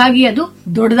 ಹಾಗಾಗಿ ಅದು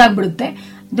ದೊಡ್ಡದಾಗ್ಬಿಡುತ್ತೆ.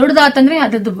 ದೊಡ್ಡದಾತಂದ್ರೆ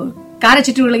ಅದರದ್ದು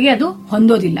ಕಾರ್ಯಚಟುವಟಿಕೆಗಳಿಗೆ ಅದು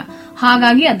ಹೊಂದೋದಿಲ್ಲ.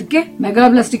 ಹಾಗಾಗಿ ಅದಕ್ಕೆ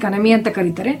ಮೆಗಾಬ್ಲಾಸ್ಟಿಕ್ ಅನಮಿಯಾ ಅಂತ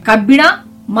ಕರೀತಾರೆ. ಕಬ್ಬಿಣ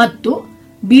ಮತ್ತು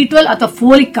B12 ಅಥವಾ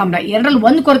ಫೋಲಿಕ್ ಆಮ್ಲ ಎರಡರಲ್ಲಿ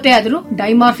ಒಂದು ಕೊರತೆ ಆದ್ರೂ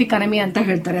ಡೈಮಾರ್ಫಿಕ್ ಅನಮಿಯಾ ಅಂತ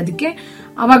ಹೇಳ್ತಾರೆ ಅದಕ್ಕೆ.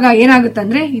 ಅವಾಗ ಏನಾಗುತ್ತೆ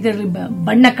ಅಂದ್ರೆ ಇದರ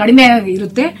ಬಣ್ಣ ಕಡಿಮೆ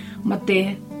ಇರುತ್ತೆ ಮತ್ತೆ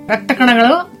ರಕ್ತ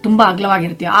ಕಣಗಳು ತುಂಬಾ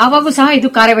ಅಗಲವಾಗಿರುತ್ತೆ. ಆವಾಗೂ ಸಹ ಇದು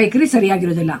ಕಾರ್ಯವೈಖರಿ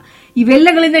ಸರಿಯಾಗಿರೋದಿಲ್ಲ.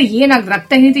 ಇವೆಲ್ಲಗಳಿಂದ ಏನಾಗ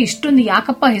ರಕ್ತಹೀನತೆ ಇಷ್ಟೊಂದು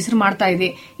ಯಾಕಪ್ಪ ಹೆಸರು ಮಾಡ್ತಾ ಇದೆ,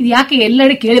 ಇದು ಯಾಕೆ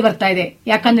ಎಲ್ಲೆಡೆ ಕೇಳಿ ಬರ್ತಾ ಇದೆ?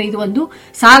 ಯಾಕಂದ್ರೆ ಇದು ಒಂದು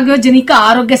ಸಾರ್ವಜನಿಕ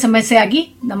ಆರೋಗ್ಯ ಸಮಸ್ಯೆಯಾಗಿ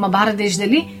ನಮ್ಮ ಭಾರತ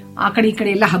ದೇಶದಲ್ಲಿ ಆ ಕಡೆ ಈ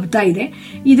ಕಡೆ ಎಲ್ಲ ಹಬ್ತಾ ಇದೆ.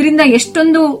 ಇದರಿಂದ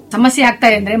ಎಷ್ಟೊಂದು ಸಮಸ್ಯೆ ಆಗ್ತಾ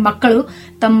ಇದೆ ಅಂದ್ರೆ ಮಕ್ಕಳು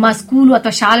ತಮ್ಮ ಸ್ಕೂಲು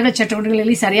ಅಥವಾ ಶಾಲೆಗಳ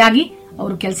ಚಟುವಟಿಕೆಗಳಲ್ಲಿ ಸರಿಯಾಗಿ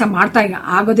ಅವರು ಕೆಲಸ ಮಾಡ್ತಾ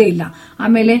ಆಗೋದೇ ಇಲ್ಲ.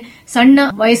 ಆಮೇಲೆ ಸಣ್ಣ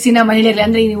ವಯಸ್ಸಿನ ಮಹಿಳೆಯರಲ್ಲಿ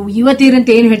ಅಂದ್ರೆ ನೀವು ಯುವತಿಯರಂತ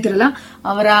ಏನ್ ಹೇಳ್ತಿರಲ್ಲ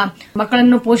ಅವರ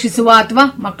ಮಕ್ಕಳನ್ನು ಪೋಷಿಸುವ ಅಥವಾ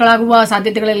ಮಕ್ಕಳಾಗುವ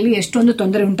ಸಾಧ್ಯತೆಗಳಲ್ಲಿ ಎಷ್ಟೊಂದು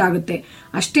ತೊಂದರೆ ಉಂಟಾಗುತ್ತೆ.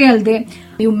 ಅಷ್ಟೇ ಅಲ್ಲದೆ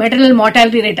ನೀವು ಮೆಟರ್ನಲ್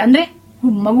ಮಾರ್ಟಾಲಿಟಿ ರೇಟ್ ಅಂದ್ರೆ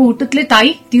ಮಗು ಹುಟ್ಟುತ್ತಲೇ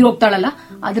ತಾಯಿ ತೀರೋಗ್ತಾಳಲ್ಲ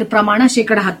ಅದ್ರ ಪ್ರಮಾಣ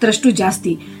 10%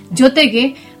 ಜಾಸ್ತಿ. ಜೊತೆಗೆ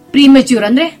ಪ್ರೀಮೆಚ್ಯೂರ್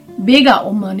ಅಂದ್ರೆ ಬೇಗ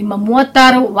ನಿಮ್ಮ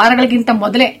 36 ವಾರಗಳಿಗಿಂತ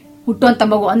ಮೊದಲೇ ಹುಟ್ಟುವಂತ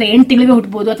ಮಗು ಅಂದ್ರೆ 8 ತಿಂಗಳಿಗೆ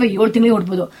ಹುಟ್ಟಬಹುದು ಅಥವಾ 7 ತಿಂಗಳಿಗೆ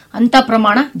ಹುಟ್ಟಬಹುದು ಅಂತ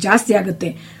ಪ್ರಮಾಣ ಜಾಸ್ತಿ ಆಗುತ್ತೆ.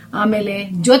 ಆಮೇಲೆ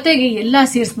ಜೊತೆಗೆ ಎಲ್ಲಾ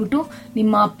ಸೇರಿಸ್ಬಿಟ್ಟು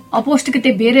ನಿಮ್ಮ ಅಪೌಷ್ಟಿಕತೆ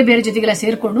ಬೇರೆ ಬೇರೆ ಜೊತೆಗೆಲ್ಲ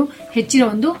ಸೇರ್ಕೊಂಡು ಹೆಚ್ಚಿನ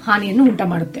ಒಂದು ಹಾನಿಯನ್ನು ಉಂಟು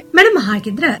ಮಾಡುತ್ತೆ. ಮೇಡಮ್,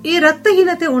 ಹಾಗಿದ್ರೆ ಈ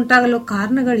ರಕ್ತಹೀನತೆ ಉಂಟಾಗಲು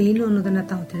ಕಾರಣಗಳು ಏನು ಅನ್ನೋದನ್ನ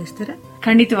ತಾವು ತಿಳಿಸ್ತೀರಾ?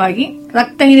 ಖಂಡಿತವಾಗಿ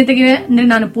ರಕ್ತಹೀನತೆಗೆ ಅಂದ್ರೆ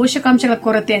ನಾನು ಪೋಷಕಾಂಶಗಳ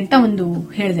ಕೊರತೆ ಅಂತ ಒಂದು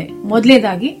ಹೇಳಿದೆ.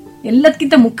 ಮೊದಲನೇದಾಗಿ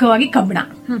ಎಲ್ಲದಕ್ಕಿಂತ ಮುಖ್ಯವಾಗಿ ಕಬ್ಬಿಣ.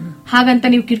 ಹಾಗಂತ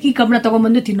ನೀವು ಕಿಟಕಿ ಕಬ್ಬಿಣ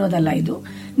ತಗೊಂಡ್ಬಂದು ತಿನ್ನೋದಲ್ಲ. ಇದು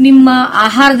ನಿಮ್ಮ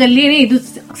ಆಹಾರದಲ್ಲಿಯೇ ಇದು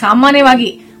ಸಾಮಾನ್ಯವಾಗಿ,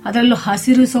 ಅದರಲ್ಲೂ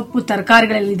ಹಸಿರು ಸೊಪ್ಪು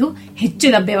ತರಕಾರಿಗಳಲ್ಲಿ ಇದು ಹೆಚ್ಚು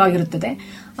ಲಭ್ಯವಾಗಿರುತ್ತದೆ.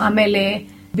 ಆಮೇಲೆ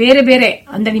ಬೇರೆ ಬೇರೆ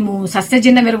ಅಂದ್ರೆ ನೀವು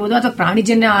ಸಸ್ಯಜನ್ಯವಿರಬಹುದು ಅಥವಾ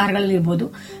ಪ್ರಾಣಿಜನ್ಯ ಆಹಾರಗಳಲ್ಲಿ ಇರಬಹುದು,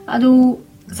 ಅದು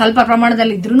ಸ್ವಲ್ಪ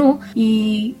ಪ್ರಮಾಣದಲ್ಲಿ ಇದ್ರೂ ಈ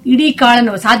ಇಡೀ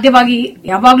ಕಾಳನ್ನು ಸಾಧ್ಯವಾಗಿ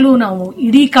ಯಾವಾಗ್ಲೂ ನಾವು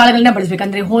ಇಡೀ ಕಾಳುಗಳನ್ನ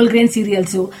ಬಳಸಬೇಕಂದ್ರೆ ಹೋಲ್ ಗ್ರೇನ್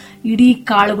ಸೀರಿಯಲ್ಸ್, ಇಡೀ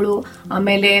ಕಾಳುಗಳು,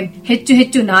 ಆಮೇಲೆ ಹೆಚ್ಚು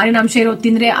ಹೆಚ್ಚು ನಾರಿನಾಂಶ ಇರೋ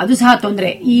ತಿಂದ್ರೆ ಅದು ಸಹ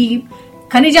ತೊಂದರೆ. ಈ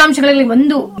ಖನಿಜಾಂಶಗಳಲ್ಲಿ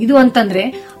ಒಂದು ಇದು ಅಂತಂದ್ರೆ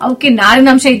ಅವಕ್ಕೆ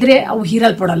ನಾರಿನಾಂಶ ಇದ್ರೆ ಅವು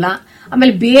ಹೀರಲ್ಪಡಲ್ಲ.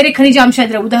 ಆಮೇಲೆ ಬೇರೆ ಖನಿಜಾಂಶ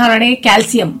ಇದ್ರೆ, ಉದಾಹರಣೆ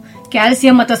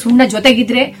ಕ್ಯಾಲ್ಸಿಯಂ ಅಥವಾ ಸುಣ್ಣ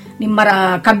ಜೊತೆಗಿದ್ರೆ ನಿಮ್ಮ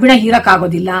ಕಬ್ಬಿಣ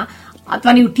ಹೀರಕ್ಕಾಗೋದಿಲ್ಲ.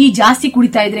 ಅಥವಾ ನೀವು ಟೀ ಜಾಸ್ತಿ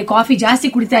ಕುಡಿತಾ ಇದ್ರೆ, ಕಾಫಿ ಜಾಸ್ತಿ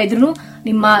ಕುಡಿತಾ ಇದ್ರು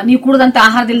ನೀವು ಕುಡಿದಂತ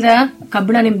ಆಹಾರದಿಂದ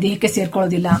ಕಬ್ಬಿಣ ನಿಮ್ ದೇಹಕ್ಕೆ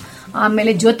ಸೇರ್ಕೊಳ್ಳೋದಿಲ್ಲ.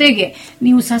 ಆಮೇಲೆ ಜೊತೆಗೆ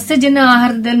ನೀವು ಸಸ್ಯಜನ್ಯ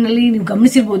ಆಹಾರದಲ್ಲಿ ನೀವು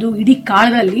ಗಮನಿಸಿರ್ಬೋದು, ಇಡೀ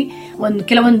ಕಾಳುಗಳಲ್ಲಿ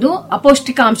ಕೆಲವೊಂದು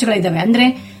ಅಪೌಷ್ಟಿಕ ಅಂಶಗಳಿದಾವೆ. ಅಂದ್ರೆ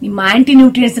ನಿಮ್ಮ ಆಂಟಿ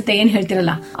ನ್ಯೂಟ್ರಿಯೆಂಟ್ಸ್ ಅಂತ ಏನ್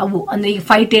ಹೇಳ್ತಿರಲ್ಲ ಅವು, ಅಂದ್ರೆ ಈಗ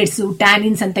ಫೈಟೇಟ್ಸ್,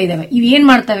 ಟ್ಯಾನಿನ್ಸ್ ಅಂತ ಇದಾವೆ. ಇವು ಏನ್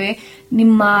ಮಾಡ್ತವೆ,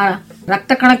 ನಿಮ್ಮ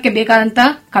ರಕ್ತ ಕಣಕ್ಕೆ ಬೇಕಾದಂತ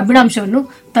ಕಬ್ಬಿಣಾಂಶವನ್ನು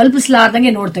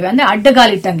ತಲುಪಿಸಲಾರ್ದಂಗೆ ನೋಡ್ತೇವೆ, ಅಂದ್ರೆ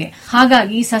ಅಡ್ಡಗಾಲಿಟ್ಟಂಗೆ.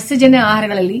 ಹಾಗಾಗಿ ಸಸ್ಯಜನ್ಯ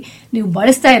ಆಹಾರಗಳಲ್ಲಿ ನೀವು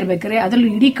ಬಳಸ್ತಾ ಇರ್ಬೇಕಾದ್ರೆ, ಅದರಲ್ಲೂ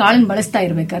ಇಡೀ ಕಾಳನ್ನು ಬಳಸ್ತಾ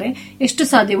ಇರ್ಬೇಕಾದ್ರೆ ಎಷ್ಟು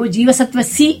ಸಾಧ್ಯವೋ ಜೀವಸತ್ವ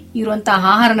ಸಿ ಇರುವಂತಹ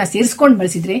ಆಹಾರನ ಸೇರಿಸ್ಕೊಂಡು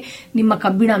ಬಳಸಿದ್ರೆ ನಿಮ್ಮ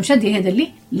ಕಬ್ಬಿಣಾಂಶ ದೇಹದಲ್ಲಿ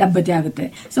ಲಭ್ಯತೆ ಆಗುತ್ತೆ.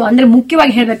 ಸೊ ಅಂದ್ರೆ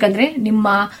ಮುಖ್ಯವಾಗಿ ಹೇಳ್ಬೇಕಂದ್ರೆ ನಿಮ್ಮ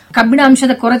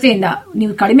ಕಬ್ಬಿಣಾಂಶದ ಕೊರತೆಯಿಂದ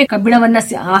ನೀವು ಕಡಿಮೆ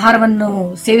ಆಹಾರವನ್ನು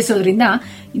ಸೇವಿಸೋದ್ರಿಂದ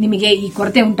ನಿಮಗೆ ಈ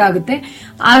ಕೊರತೆ ಉಂಟಾಗುತ್ತೆ.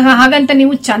 ಹಾಗಂತ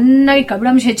ನೀವು ಚೆನ್ನಾಗಿ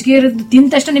ಕಬ್ಬಿಣಾಂಶ ಹೆಚ್ಚಿಗೆ ಇರೋದು ತಿಂದ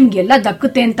ತಕ್ಷಣ ನಿಮ್ಗೆ ಎಲ್ಲ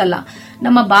ದಕ್ಕುತ್ತೆ ಅಂತಲ್ಲ.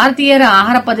 ನಮ್ಮ ಭಾರತೀಯರ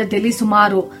ಆಹಾರ ಪದ್ಧತಿಯಲ್ಲಿ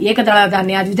ಸುಮಾರು ಏಕದಳ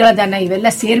ಧಾನ್ಯ, ದ್ವಿದಳ ಧಾನ್ಯ ಇವೆಲ್ಲ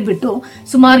ಸೇರ್ಬಿಟ್ಟು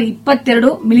ಸುಮಾರು 22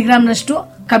 ಮಿಲಿಗ್ರಾಂನಷ್ಟು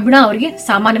ಕಬ್ಬಿಣ ಅವರಿಗೆ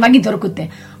ಸಾಮಾನ್ಯವಾಗಿ ದೊರಕುತ್ತೆ.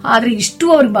 ಆದ್ರೆ ಇಷ್ಟು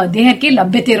ಅವ್ರ ದೇಹಕ್ಕೆ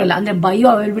ಲಭ್ಯತೆ ಇರೋಲ್ಲ. ಅಂದ್ರೆ ಬಯೋ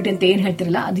ಅವೈಲಬಿಲಿಟಿ ಅಂತ ಏನ್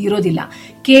ಹೇಳ್ತಿರಲ್ಲ ಅದು ಇರೋದಿಲ್ಲ.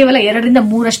 ಕೇವಲ 2ರಿಂದ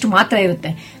 3 ಮಾತ್ರ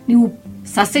ಇರುತ್ತೆ. ನೀವು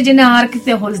ಸಸ್ಯಜನ್ಯ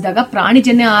ಆಹಾರಕ್ಕೆ ಹೋಲಿಸಿದಾಗ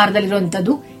ಪ್ರಾಣಿಜನ್ಯ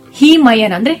ಆಹಾರದಲ್ಲಿರುವಂತದ್ದು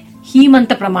ಹೀಮಯನ್ ಅಂದ್ರೆ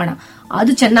ಹೀಮಂತ ಪ್ರಮಾಣ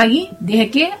ಅದು ಚೆನ್ನಾಗಿ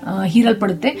ದೇಹಕ್ಕೆ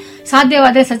ಹೀರಲ್ಪಡುತ್ತೆ.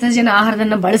 ಸಾಧ್ಯವಾದರೆ ಸಸ್ಯಜನ್ಯ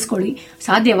ಆಹಾರದನ್ನ ಬಳಸ್ಕೊಳ್ಳಿ.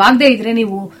 ಸಾಧ್ಯವಾಗದೇ ಇದ್ರೆ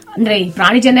ನೀವು ಅಂದ್ರೆ ಈ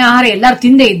ಪ್ರಾಣಿಜನ್ಯ ಆಹಾರ ಎಲ್ಲರೂ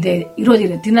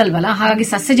ಇರೋದಿಲ್ಲ, ತಿನ್ನಲ್ವಲ್ಲ. ಹಾಗಾಗಿ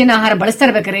ಸಸ್ಯಜನ್ಯ ಆಹಾರ ಬಳಸ್ತಾ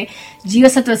ಇರ್ಬೇಕಾದ್ರೆ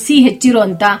ಜೀವಸತ್ವ ಸಿ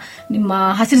ಹೆಚ್ಚಿರುವಂತ ನಿಮ್ಮ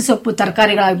ಹಸಿರು ಸೊಪ್ಪು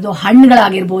ತರಕಾರಿಗಳಾಗಿರ್ಬೋದು,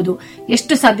 ಹಣ್ಣುಗಳಾಗಿರ್ಬೋದು,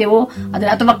 ಎಷ್ಟು ಸಾಧ್ಯವೋ ಅದರ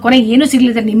ಅಥವಾ ಕೊನೆಗೆ ಏನು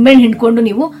ಸಿಗ್ಲಿದ್ರೆ ನಿಂಬೆಹಣ್ಣು ಹಿಂಡ್ಕೊಂಡು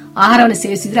ನೀವು ಆಹಾರವನ್ನು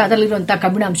ಸೇವಿಸಿದ್ರೆ ಅದರಲ್ಲಿರುವಂತಹ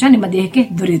ಕಬ್ಬಿಣಾಂಶ ನಿಮ್ಮ ದೇಹಕ್ಕೆ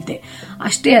ದೊರೆಯುತ್ತೆ.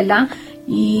 ಅಷ್ಟೇ ಅಲ್ಲ,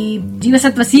 ಈ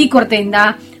ಜೀವಸತ್ವ ಸಿ ಕೊರತೆಯಿಂದ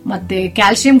ಮತ್ತೆ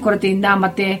ಕ್ಯಾಲ್ಸಿಯಂ ಕೊರತೆಯಿಂದ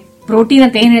ಮತ್ತೆ ಪ್ರೋಟೀನ್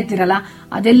ಅಂತ ಏನ್ ಹೇಳ್ತಿರಲ್ಲ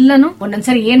ಅದೆಲ್ಲಾನು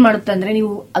ಒಂದೊಂದ್ಸರಿ ಏನ್ ಮಾಡುತ್ತೆ ಅಂದ್ರೆ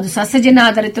ನೀವು ಅದು ಸಸ್ಯಜನ್ಯ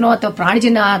ಆಧಾರಿತನೋ ಅಥವಾ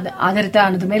ಪ್ರಾಣಿಜನ್ಯ ಆಧಾರಿತ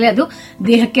ಅನ್ನೋದ್ರ ಮೇಲೆ ಅದು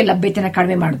ದೇಹಕ್ಕೆ ಲಭ್ಯತೆನ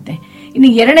ಕಡಿಮೆ ಮಾಡುತ್ತೆ. ಇನ್ನು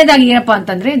ಎರಡನೇದಾಗಿ ಏನಪ್ಪಾ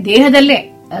ಅಂತಂದ್ರೆ ದೇಹದಲ್ಲೇ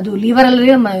ಅದು ಲಿವರ್ ಅಲ್ಲಿ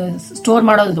ಸ್ಟೋರ್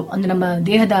ಮಾಡೋದು, ಅಂದ್ರೆ ನಮ್ಮ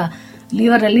ದೇಹದ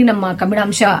ಲಿವರ್ ಅಲ್ಲಿ ನಮ್ಮ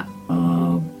ಕಬ್ಬಿಣಾಂಶ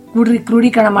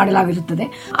ಕ್ರೋಢೀಕರಣ ಮಾಡಲಾಗಿರುತ್ತದೆ.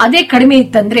 ಅದೇ ಕಡಿಮೆ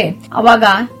ಇತ್ತಂದ್ರೆ ಅವಾಗ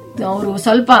ಅವರು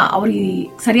ಸ್ವಲ್ಪ ಅವ್ರಿಗೆ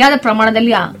ಸರಿಯಾದ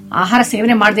ಪ್ರಮಾಣದಲ್ಲಿ ಆಹಾರ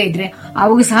ಸೇವನೆ ಮಾಡದೇ ಇದ್ರೆ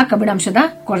ಅವಾಗ ಸಹ ಕಬ್ಬಿಣಾಂಶದ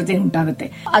ಕೊರತೆ ಉಂಟಾಗುತ್ತೆ.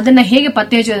 ಅದನ್ನ ಹೇಗೆ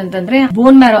ಪತ್ತೆ ಹಚ್ಚೋದಂತಂದ್ರೆ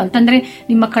ಬೋನ್ ಮ್ಯಾರೋ ಅಂತಂದ್ರೆ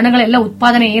ನಿಮ್ಮ ಕಣಗಳೆಲ್ಲ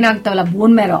ಉತ್ಪಾದನೆ ಏನಾಗ್ತಾವಲ್ಲ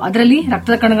ಬೋನ್ ಮ್ಯಾರೋ, ಅದರಲ್ಲಿ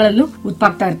ರಕ್ತದ ಕಣಗಳಲ್ಲೂ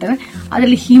ಉತ್ಪಾಗ್ತಾ ಇರ್ತವೆ.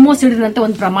 ಅದರಲ್ಲಿ ಹಿಮೋಸಿಡಿನ್ ಅಂತ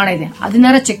ಒಂದು ಪ್ರಮಾಣ ಇದೆ,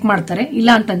 ಅದನ್ನಾರ ಚೆಕ್ ಮಾಡ್ತಾರೆ. ಇಲ್ಲ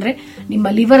ಅಂತಂದ್ರೆ ನಿಮ್ಮ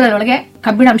ಲಿವರ್ ಒಳಗೆ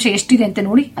ಕಬ್ಬಿಣಾಂಶ ಎಷ್ಟಿದೆ ಅಂತ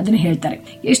ನೋಡಿ ಅದನ್ನ ಹೇಳ್ತಾರೆ.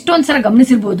 ಎಷ್ಟೊಂದ್ಸಲ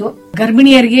ಗಮನಿಸಿರ್ಬೋದು,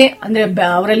 ಗರ್ಭಿಣಿಯರಿಗೆ ಅಂದ್ರೆ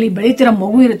ಅವರಲ್ಲಿ ಬೆಳೀತಿರೋ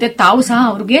ಮಗು ಇರುತ್ತೆ, ತಾವು ಸಹ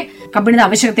ಅವ್ರಿಗೆ ಕಬ್ಬಿಣದ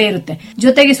ಅವಶ್ಯಕತೆ ಇರುತ್ತೆ.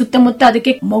 ಜೊತೆಗೆ ಸುತ್ತಮುತ್ತ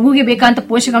ಅದಕ್ಕೆ ಮಗುಗೆ ಬೇಕಾದಂತ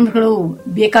ಪೋಷಕಾಂಶಗಳು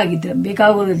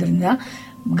ಬೇಕಾಗೋದ್ರಿಂದ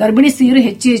ಗರ್ಭಿಣಿ ಸ್ತ್ರೀಯರು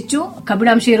ಹೆಚ್ಚು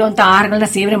ಕಬ್ಬಿಣಾಂಶ ಇರುವಂತಹ ಆಹಾರಗಳನ್ನ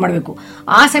ಸೇವನೆ ಮಾಡಬೇಕು.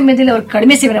 ಆ ಸಮಯದಲ್ಲಿ ಅವ್ರು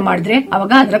ಕಡಿಮೆ ಸೇವನೆ ಮಾಡಿದ್ರೆ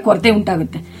ಅವಾಗ ಅದರ ಕೊರತೆ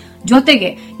ಉಂಟಾಗುತ್ತೆ. ಜೊತೆಗೆ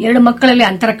 2 ಮಕ್ಕಳಲ್ಲಿ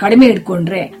ಅಂತರ ಕಡಿಮೆ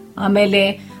ಇಟ್ಕೊಂಡ್ರೆ, ಆಮೇಲೆ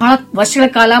ಬಹಳ ವರ್ಷಗಳ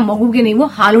ಕಾಲ ಮಗುಗೆ ನೀವು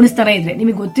ಹಾಲುಣಿಸ್ತಾನೆ ಇದ್ರೆ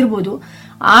ನಿಮಗೆ ಗೊತ್ತಿರಬಹುದು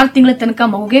 6 ತಿಂಗಳ ತನಕ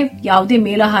ಮಗುಗೆ ಯಾವುದೇ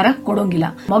ಮೇಲಾಹಾರ ಕೊಡೋಂಗಿಲ್ಲ.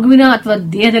 ಮಗುವಿನ ಅಥವಾ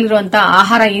ದೇಹದಲ್ಲಿರುವಂತಹ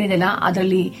ಆಹಾರ ಏನಿದೆಲ್ಲ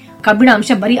ಅದರಲ್ಲಿ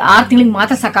ಕಬ್ಬಿಣಾಂಶ ಬರೀ 6 ತಿಂಗಳಿಗೆ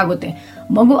ಮಾತ್ರ ಸಾಕಾಗುತ್ತೆ.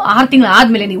 ಮಗು 6 ತಿಂಗಳ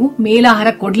ಆದ್ಮೇಲೆ ನೀವು ಮೇಲಾಹಾರ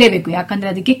ಕೊಡ್ಲೇಬೇಕು, ಯಾಕಂದ್ರೆ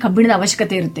ಅದಕ್ಕೆ ಕಬ್ಬಿಣದ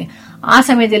ಅವಶ್ಯಕತೆ ಇರುತ್ತೆ. ಆ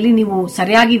ಸಮಯದಲ್ಲಿ ನೀವು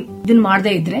ಸರಿಯಾಗಿ ಇದನ್ನ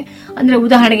ಮಾಡದೇ ಇದ್ರೆ, ಅಂದ್ರೆ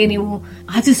ಉದಾಹರಣೆಗೆ ನೀವು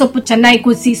ಹಸಿ ಸೊಪ್ಪು ಚೆನ್ನಾಗಿ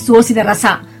ಕುದಿಸಿ ಸೋಸಿದ ರಸ,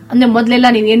 ಅಂದ್ರೆ ಮೊದಲೆಲ್ಲ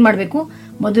ನೀವು ಏನ್ ಮಾಡ್ಬೇಕು,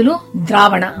 ಮೊದಲು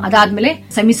ದ್ರಾವಣ, ಅದಾದ್ಮೇಲೆ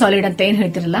ಸೆಮಿ ಸಾಲಿಡ್ ಅಂತ ಏನ್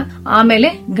ಹೇಳ್ತಿರಲ್ಲ,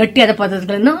 ಆಮೇಲೆ ಗಟ್ಟಿಯಾದ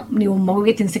ಪದಾರ್ಥಗಳನ್ನು ನೀವು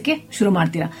ಮಗುಗೆ ತಿನ್ಸಕ್ಕೆ ಶುರು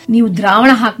ಮಾಡ್ತೀರಾ. ನೀವು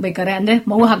ದ್ರಾವಣ ಹಾಕ್ಬೇಕಾರೆ ಅಂದ್ರೆ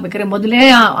ಮಗು ಹಾಕ್ಬೇಕಾರೆ ಮೊದಲೇ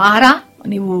ಆಹಾರ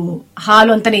ನೀವು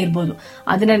ಹಾಲು ಅಂತಾನೆ ಇರ್ಬೋದು,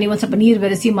 ಅದನ್ನ ನೀವು ಒಂದ್ ಸ್ವಲ್ಪ ನೀರು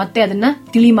ಬೆರೆಸಿ ಮತ್ತೆ ಅದನ್ನ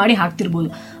ತಿಳಿ ಮಾಡಿ ಹಾಕ್ತಿರ್ಬೋದು.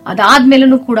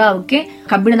 ಅದಾದ್ಮೇಲೂ ಕೂಡ ಅವಕ್ಕೆ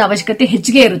ಕಬ್ಬಿಣದ ಅವಶ್ಯಕತೆ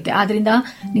ಹೆಚ್ಚಿಗೆ ಇರುತ್ತೆ. ಆದ್ರಿಂದ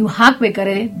ನೀವು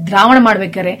ಹಾಕ್ಬೇಕಾರೆ, ದ್ರಾವಣ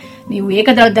ಮಾಡ್ಬೇಕಾರೆ ನೀವು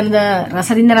ಏಕದಳದ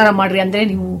ರಸದಿಂದ ಮಾಡ್ರಿ, ಅಂದ್ರೆ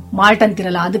ನೀವು ಮಾಲ್ಟ್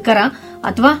ಅಂತಿರಲ್ಲ ಅದಕ್ಕರ,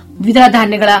 ಅಥವಾ ದ್ವಿದಳ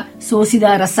ಧಾನ್ಯಗಳ ಸೋಸಿದ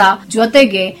ರಸ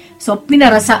ಜೊತೆಗೆ ಸೊಪ್ಪಿನ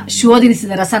ರಸ,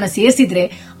 ಶೋಧಿಸಿದ ರಸನ ಸೇರಿಸಿದ್ರೆ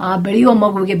ಆ ಬೆಳೆಯುವ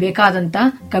ಮಗುವಿಗೆ ಬೇಕಾದಂತ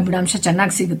ಕಬ್ಬಿಣಾಂಶ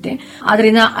ಚೆನ್ನಾಗಿ ಸಿಗುತ್ತೆ.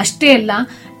 ಆದ್ರಿಂದ ಅಷ್ಟೇ ಅಲ್ಲ,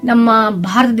 ನಮ್ಮ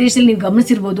ಭಾರತ ದೇಶದಲ್ಲಿ ನೀವು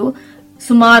ಗಮನಿಸಿರ್ಬೋದು,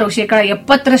 ಸುಮಾರು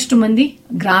 70% ಮಂದಿ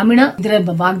ಗ್ರಾಮೀಣ ಇದರ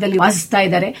ಭಾಗದಲ್ಲಿ ವಾಸಿಸ್ತಾ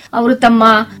ಇದ್ದಾರೆ. ಅವರು ತಮ್ಮ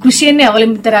ಕೃಷಿಯನ್ನೇ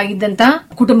ಅವಲಂಬಿತರಾಗಿದ್ದಂತಹ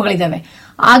ಕುಟುಂಬಗಳಿದಾವೆ.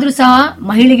 ಆದ್ರೂ ಸಹ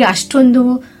ಮಹಿಳೆಗೆ ಅಷ್ಟೊಂದು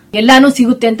ಎಲ್ಲಾನು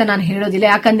ಸಿಗುತ್ತೆ ಅಂತ ನಾನು ಹೇಳೋದಿಲ್ಲ.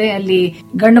 ಯಾಕಂದ್ರೆ ಅಲ್ಲಿ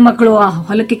ಗಂಡು ಮಕ್ಕಳು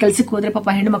ಹೊಲಕ್ಕೆ ಕೆಲ್ಸಕ್ಕೆ ಹೋದ್ರೆ ಪಾಪ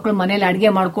ಹೆಣ್ಣು ಮಕ್ಕಳು ಮನೇಲಿ ಅಡಿಗೆ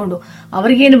ಮಾಡ್ಕೊಂಡು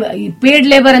ಅವ್ರಿಗೇನು ಪೇಡ್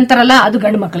ಲೇಬರ್ ಅಂತಾರಲ್ಲ, ಅದು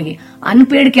ಗಂಡು ಮಕ್ಕಳಿಗೆ.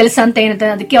 ಅನ್ಪೇಡ್ ಕೆಲಸ ಅಂತ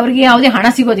ಏನಂತಾರೆ, ಅದಕ್ಕೆ ಅವ್ರಿಗೆ ಯಾವುದೇ ಹಣ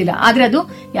ಸಿಗೋದಿಲ್ಲ. ಆದ್ರೆ ಅದು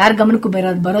ಯಾರ ಗಮನಕ್ಕೂ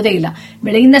ಬರೋದೇ ಇಲ್ಲ.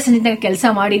 ಬೆಳಗಿಂದ ಸಂಜೆ ತನಕ ಕೆಲಸ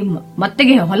ಮಾಡಿ ಮತ್ತೆ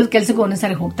ಹೊಲದ ಕೆಲಸಕ್ಕೂ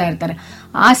ಒಂದೊಂದ್ಸಾರಿ ಹೋಗ್ತಾ ಇರ್ತಾರೆ.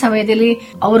 ಆ ಸಮಯದಲ್ಲಿ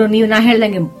ಅವರು ನಾ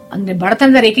ಹೇಳ್ದಂಗೆ ಅಂದ್ರೆ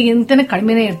ಬಡತನದ ರೇಖೆಗಿಂತ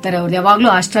ಕಡಿಮೆನೇ ಇರ್ತಾರೆ. ಅವ್ರು ಯಾವಾಗ್ಲೂ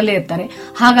ಅಷ್ಟರಲ್ಲೇ ಇರ್ತಾರೆ.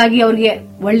 ಹಾಗಾಗಿ ಅವ್ರಿಗೆ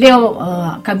ಒಳ್ಳೆಯ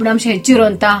ಕಬ್ಬಿಣಾಂಶ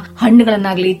ಹೆಚ್ಚಿರುವಂತಹ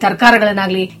ಹಣ್ಣುಗಳನ್ನಾಗ್ಲಿ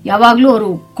ತರಕಾರಿಗಳನ್ನಾಗ್ಲಿ ಯಾವಾಗ್ಲೂ ಅವರು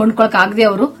ಕೊಂಡ್ಕೊಳಕ್ ಆಗದೆ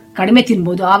ಅವರು ಕಡಿಮೆ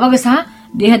ತಿನ್ಬಹುದು. ಆವಾಗ ಸಹ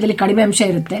ದೇಹದಲ್ಲಿ ಕಡಿಮೆ ಅಂಶ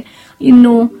ಇರುತ್ತೆ.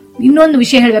 ಇನ್ನೊಂದು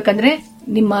ವಿಷಯ ಹೇಳ್ಬೇಕಂದ್ರೆ,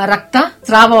 ನಿಮ್ಮ ರಕ್ತ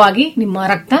ಸ್ರಾವವಾಗಿ ನಿಮ್ಮ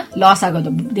ರಕ್ತ ಲಾಸ್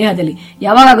ಆಗೋದು ದೇಹದಲ್ಲಿ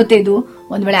ಯಾವಾಗ ಆಗುತ್ತೆ, ಇದು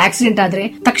ಒಂದ್ ವೇಳೆ ಆಕ್ಸಿಡೆಂಟ್ ಆದ್ರೆ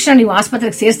ತಕ್ಷಣ ನೀವು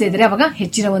ಆಸ್ಪತ್ರೆಗೆ ಸೇರಿಸದೇ ಇದ್ರೆ ಅವಾಗ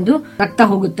ಹೆಚ್ಚಿನ ಒಂದು ರಕ್ತ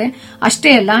ಹೋಗುತ್ತೆ.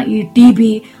 ಅಷ್ಟೇ ಅಲ್ಲ, ಈ TB,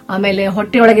 ಆಮೇಲೆ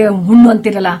ಹೊಟ್ಟೆಯೊಳಗೆ ಹುಣ್ಣು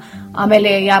ಅಂತಿರಲ್ಲ,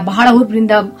 ಆಮೇಲೆ ಬಹಳ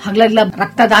ಹುರುಪಿನಿಂದ ಹಗಲೆಲ್ಲ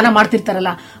ರಕ್ತ ದಾನ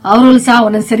ಮಾಡ್ತಿರ್ತಾರಲ್ಲ, ಅವರಲ್ಲೂ ಸಹ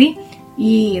ಒಂದೊಂದ್ಸರಿ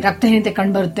ಈ ರಕ್ತಹೀನತೆ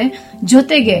ಕಂಡುಬರುತ್ತೆ.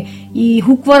 ಜೊತೆಗೆ ಈ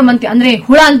ಹುಕ್ ವರ್ಮ್ ಅಂದ್ರೆ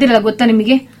ಹುಳ ಅಂತಿರಲ್ಲ, ಗೊತ್ತಾ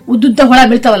ನಿಮಗೆ? ಉದ್ದುದ್ದ ಹುಳ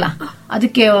ಬೀಳ್ತಾವಲ್ಲ,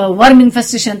 ಅದಕ್ಕೆ ವರ್ಮ್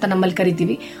ಇನ್ಫೆಸ್ಟೇಷನ್ ಅಂತ ನಮ್ಮಲ್ಲಿ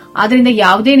ಕರಿತೀವಿ. ಆದ್ರಿಂದ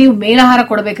ಯಾವುದೇ ನೀವು ಮೇಲಾಹಾರ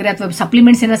ಕೊಡಬೇಕಾದ್ರೆ ಅಥವಾ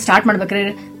ಸಪ್ಲಿಮೆಂಟ್ಸ್ ಏನಾದ್ರು ಸ್ಟಾರ್ಟ್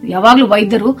ಮಾಡ್ಬೇಕಾದ್ರೆ ಯಾವಾಗ್ಲೂ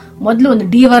ವೈದ್ಯರು ಮೊದಲು ಒಂದು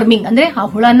ಡಿವರ್ಮಿಂಗ್ ಅಂದ್ರೆ ಆ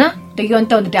ಹುಳನ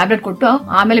ತೆಗೆಯುವಂತ ಒಂದು ಟ್ಯಾಬ್ಲೆಟ್ ಕೊಟ್ಟು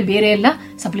ಆಮೇಲೆ ಬೇರೆ ಎಲ್ಲ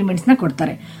ಸಪ್ಲಿಮೆಂಟ್ಸ್ ನ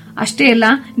ಕೊಡ್ತಾರೆ. ಅಷ್ಟೇ ಅಲ್ಲ,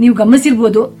 ನೀವು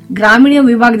ಗಮನಿಸಿರ್ಬೋದು, ಗ್ರಾಮೀಣ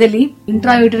ವಿಭಾಗದಲ್ಲಿ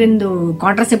ಇಂಟ್ರಾಯೂಟರಿನ್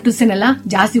ಕಾಂಟ್ರಾಸೆಪ್ಟಿವ್ಸ್ ಎಲ್ಲ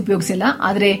ಜಾಸ್ತಿ ಉಪಯೋಗಿಸಿಲ್ಲ.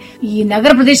 ಆದ್ರೆ ಈ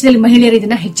ನಗರ ಪ್ರದೇಶದಲ್ಲಿ ಮಹಿಳೆಯರು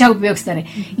ಇದನ್ನ ಹೆಚ್ಚಾಗಿ ಉಪಯೋಗಿಸ್ತಾರೆ.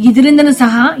 ಇದರಿಂದನೂ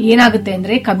ಸಹ ಏನಾಗುತ್ತೆ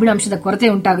ಅಂದ್ರೆ ಕಬ್ಬಿಣಾಂಶದ ಕೊರತೆ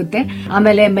ಉಂಟಾಗುತ್ತೆ.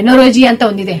 ಆಮೇಲೆ ಮೆನೋರಾಲಜಿ ಅಂತ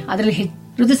ಒಂದಿದೆ, ಅದರಲ್ಲಿ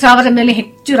ಋತುಸ್ರಾವದ ಮೇಲೆ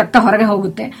ಹೆಚ್ಚು ರಕ್ತ ಹೊರಗೆ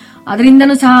ಹೋಗುತ್ತೆ.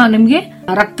 ಅದರಿಂದನೂ ಸಹ ನಿಮ್ಗೆ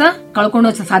ರಕ್ತ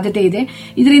ಕಳ್ಕೊಳ್ಳೋ ಸಾಧ್ಯತೆ ಇದೆ.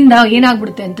 ಇದರಿಂದ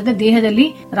ಏನಾಗ್ಬಿಡುತ್ತೆ ಅಂತಂದ್ರೆ ದೇಹದಲ್ಲಿ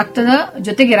ರಕ್ತದ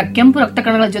ಜೊತೆಗೆ ಕೆಂಪು ರಕ್ತ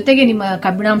ಕಣಗಳ ಜೊತೆಗೆ ನಿಮ್ಮ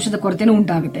ಕಬ್ಬಿಣಾಂಶದ ಕೊರತೆನೂ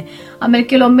ಉಂಟಾಗುತ್ತೆ. ಆಮೇಲೆ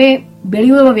ಕೆಲವೊಮ್ಮೆ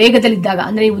ಬೆಳೆಯುವ ವೇಗದಲ್ಲಿದ್ದಾಗ,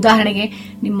 ಅಂದ್ರೆ ಉದಾಹರಣೆಗೆ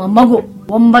ನಿಮ್ಮ ಮಗು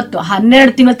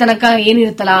 9-12 ತಿಂಗಳ ತನಕ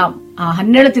ಏನಿರುತ್ತಲ್ಲ, ಆ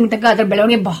 12 ತಿಂಗಳ ತನಕ ಅದರ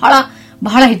ಬೆಳವಣಿಗೆ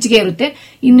ಬಹಳ ಹೆಚ್ಚಿಗೆ ಇರುತ್ತೆ.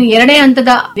 ಇನ್ನು ಎರಡನೇ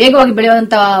ಹಂತದ ವೇಗವಾಗಿ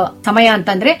ಬೆಳೆಯುವಂತ ಸಮಯ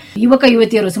ಅಂತಂದ್ರೆ ಯುವಕ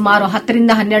ಯುವತಿಯರು ಸುಮಾರು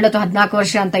 10ರಿಂದ 12 ಅಥವಾ 14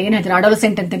 ವರ್ಷ ಅಂತ ಏನ್ ಹೇಳ್ತಾರೆ,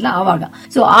 ಅಡೋಲಸೆಂಟ್ ಅಂತಿಲ್ಲ ಆವಾಗ.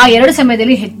 ಸೊ ಆ ಎರಡು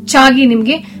ಸಮಯದಲ್ಲಿ ಹೆಚ್ಚಾಗಿ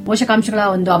ನಿಮ್ಗೆ ಪೋಷಕಾಂಶಗಳ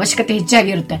ಒಂದು ಅವಶ್ಯಕತೆ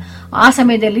ಹೆಚ್ಚಾಗಿರುತ್ತೆ. ಆ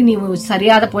ಸಮಯದಲ್ಲಿ ನೀವು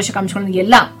ಸರಿಯಾದ ಪೋಷಕಾಂಶಗಳನ್ನು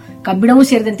ಎಲ್ಲ ಕಬ್ಬಿಣವೂ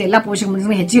ಸೇರಿದಂತೆ ಎಲ್ಲಾ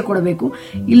ಪೋಷಕಾಂಶಗಳನ್ನು ಹೆಚ್ಚಿಗೆ ಕೊಡಬೇಕು.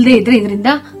 ಇಲ್ಲದೆ ಇದ್ರೆ ಇದರಿಂದ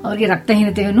ಅವರಿಗೆ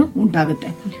ರಕ್ತಹೀನತೆಯನ್ನು ಉಂಟಾಗುತ್ತೆ.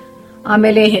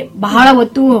 ಆಮೇಲೆ ಬಹಳ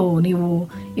ಹೊತ್ತು ನೀವು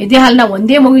ಎದೆ ಹಾಲನ್ನ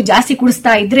ಒಂದೇ ಮಗು ಜಾಸ್ತಿ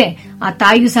ಕುಡಿಸ್ತಾ ಇದ್ರೆ ಆ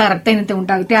ತಾಯಿಗೂ ಸಹ ರಕ್ತಹೀನತೆ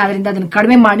ಉಂಟಾಗುತ್ತೆ. ಆದ್ರಿಂದ ಅದನ್ನು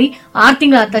ಕಡಿಮೆ ಮಾಡಿ 6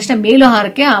 ತಿಂಗಳ ತಕ್ಷಣ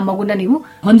ಮೇಲುಹಾರಕ್ಕೆ ಆ ಮಗುನ ನೀವು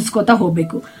ಹೊಂದಿಸ್ಕೋತಾ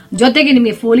ಹೋಗ್ಬೇಕು. ಜೊತೆಗೆ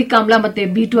ನಿಮಗೆ ಫೋಲಿಕ್ ಆಮ್ಲ ಮತ್ತೆ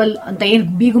B12 ಅಂತ ಏನ್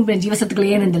ಬಿ ಗುಂಪಿನ ಜೀವಸತ್ವಗಳು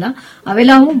ಏನಂದಿಲ್ಲ,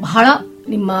 ಅವೆಲ್ಲವೂ ಬಹಳ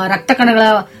ನಿಮ್ಮ ರಕ್ತ ಕಣಗಳ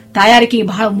ತಯಾರಿಕೆಗೆ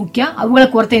ಬಹಳ ಮುಖ್ಯ. ಅವುಗಳ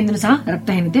ಕೊರತೆಯಿಂದ ಸಹ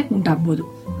ರಕ್ತಹೀನತೆ ಉಂಟಾಗಬಹುದು.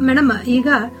 ಮೇಡಮ್, ಈಗ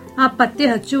ಆ ಪತ್ತೆ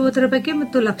ಹಚ್ಚುವುದರ ಬಗ್ಗೆ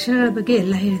ಮತ್ತು ಲಕ್ಷಣಗಳ ಬಗ್ಗೆ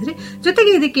ಎಲ್ಲ ಹೇಳಿದ್ರಿ.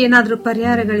 ಜೊತೆಗೆ ಇದಕ್ಕೆ ಏನಾದ್ರೂ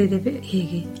ಪರಿಹಾರಗಳಿವೆ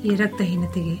ಹೇಗೆ ಈ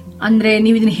ರಕ್ತಹೀನತೆಗೆ? ಅಂದ್ರೆ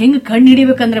ನೀವು ಇದನ್ನ ಹೆಂಗ್ ಕಂಡು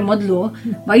ಹಿಡಿಬೇಕಂದ್ರೆ, ಮೊದಲು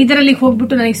ವೈದ್ಯರಲ್ಲಿ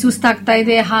ಹೋಗ್ಬಿಟ್ಟು ನನಗೆ ಸುಸ್ತಾಗ್ತಾ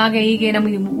ಇದೆ, ಹಾಗೆ ಹೀಗೆ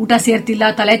ನಮಗೆ ಊಟ ಸೇರ್ತಿಲ್ಲ,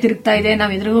 ತಲೆ ತಿರುಗ್ತಾ ಇದೆ,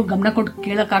 ನಾವ್ ಎದುರಿಗೂ ಗಮನ ಕೊಟ್ಟು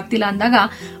ಕೇಳಕ್ ಆಗ್ತಿಲ್ಲ ಅಂದಾಗ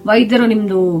ವೈದ್ಯರು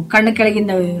ನಿಮ್ದು ಕಣ್ಣ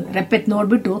ಕೆಳಗಿಂದ ರೆಪ್ಪೆತ್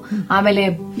ನೋಡ್ಬಿಟ್ಟು ಆಮೇಲೆ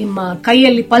ನಿಮ್ಮ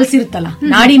ಕೈಯಲ್ಲಿ ಪಲ್ಸ್ ಇರುತ್ತಲ್ಲ,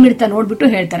 ನಾಡಿ ಮಿಡ್ತಾ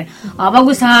ನೋಡ್ಬಿಟ್ಟು ಹೇಳ್ತಾರೆ.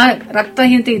 ಅವಾಗೂ ಸಹ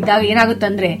ರಕ್ತಹೀನತೆ ಇದ್ದಾಗ ಏನಾಗುತ್ತೆ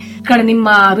ಅಂದ್ರೆ ನಿಮ್ಮ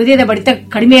ಹೃದಯದ ಬಡಿತ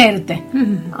ಕಡಿಮೆ ಇರುತ್ತೆ.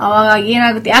 ಅವಾಗ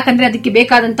ಏನಾಗುತ್ತೆ, ಯಾಕಂದ್ರೆ ಅದಕ್ಕೆ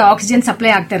ಬೇಕಾದಂತ ಆಕ್ಸಿಜನ್ ಸಪ್ಲೈ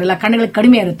ಆಗ್ತಾ ಇರಲ್ಲ, ಕಣ್ಣುಗಳಿಗೆ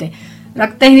ಕಡಿಮೆ ಇರುತ್ತೆ.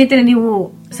 ರಕ್ತಹೀನತೆ ನೀವು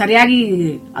ಸರಿಯಾಗಿ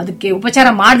ಅದಕ್ಕೆ ಉಪಚಾರ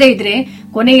ಮಾಡದೇ ಇದ್ರೆ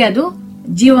ಕೊನೆಗೆ ಅದು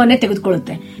ಜೀವವನ್ನೇ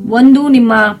ತೆಗೆದುಕೊಳ್ಳುತ್ತೆ. ಒಂದು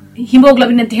ನಿಮ್ಮ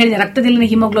ಹಿಮೋಗ್ಲೋಬಿನ್ ಅಂತ ಹೇಳಿದ್ರೆ ರಕ್ತದಲ್ಲಿನ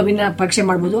ಹಿಮೋಗ್ಲೋಬಿನ್ ಪರೀಕ್ಷೆ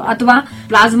ಮಾಡಬಹುದು, ಅಥವಾ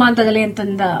ಪ್ಲಾಸ್ಮಾ ಅಂತದಲ್ಲಿ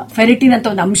ಅಂತಂದ ಫೆರಿಟಿನ್ ಅಂತ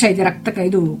ಒಂದು ಅಂಶ ಇದೆ, ರಕ್ತ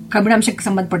ಇದು ಕಬ್ಬಿಣಾಂಶಕ್ಕೆ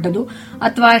ಸಂಬಂಧಪಟ್ಟದ್ದು,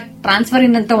 ಅಥವಾ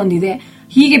ಟ್ರಾನ್ಸ್ಫರಿನ್ ಅಂತ ಒಂದಿದೆ.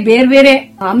 ಹೀಗೆ ಬೇರೆ ಬೇರೆ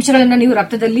ಅಂಶಗಳನ್ನ ನೀವು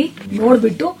ರಕ್ತದಲ್ಲಿ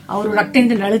ನೋಡ್ಬಿಟ್ಟು ಅವರು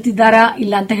ರಕ್ತದಿಂದ ನಳುತ್ತಿದ್ದಾರಾ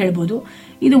ಇಲ್ಲ ಅಂತ ಹೇಳ್ಬೋದು.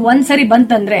 ಇದು ಒಂದ್ಸರಿ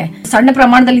ಬಂತಂದ್ರೆ ಸಣ್ಣ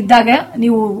ಪ್ರಮಾಣದಲ್ಲಿ ಇದ್ದಾಗ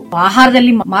ನೀವು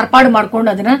ಆಹಾರದಲ್ಲಿ ಮಾರ್ಪಾಡು ಮಾಡ್ಕೊಂಡು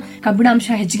ಅದನ್ನ ಕಬ್ಬಿಣಾಂಶ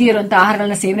ಹೆಚ್ಚಿಗೆ ಇರುವಂತ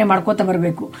ಆಹಾರಗಳನ್ನ ಸೇವನೆ ಮಾಡ್ಕೋತಾ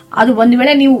ಬರಬೇಕು. ಅದು ಒಂದ್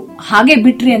ವೇಳೆ ನೀವು ಹಾಗೆ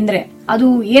ಬಿಟ್ರಿ ಅಂದ್ರೆ ಅದು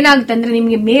ಏನಾಗುತ್ತೆ ಅಂದ್ರೆ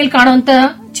ನಿಮ್ಗೆ ಮೇಲ್ ಕಾಣುವಂತ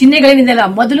ಚಿಹ್ನೆಗಳೇನಿದೆಯಲ್ಲ,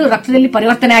 ಮೊದಲು ರಕ್ತದಲ್ಲಿ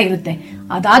ಪರಿವರ್ತನೆ ಆಗಿರುತ್ತೆ,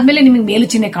 ಅದಾದ್ಮೇಲೆ ನಿಮ್ಗೆ ಮೇಲು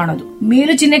ಚಿಹ್ನೆ ಕಾಣೋದು.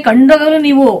 ಮೇಲು ಚಿಹ್ನೆ ಕಂಡಾಗಲೂ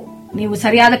ನೀವು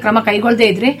ಸರಿಯಾದ ಕ್ರಮ ಕೈಗೊಳ್ಳದೇ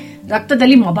ಇದ್ರೆ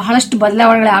ರಕ್ತದಲ್ಲಿ ಬಹಳಷ್ಟು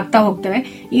ಬದಲಾವಣೆಗಳು ಆಗ್ತಾ ಹೋಗ್ತವೆ.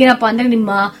 ಏನಪ್ಪಾ ಅಂದ್ರೆ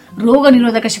ನಿಮ್ಮ ರೋಗ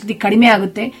ನಿರೋಧಕ ಶಕ್ತಿ ಕಡಿಮೆ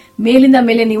ಆಗುತ್ತೆ. ಮೇಲಿಂದ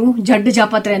ಮೇಲೆ ನೀವು ಜಡ್ಡು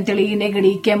ಜಾಪತ್ರೆ ಅಂತೇಳಿ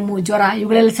ನೆಗಡಿ, ಕೆಮ್ಮು, ಜ್ವರ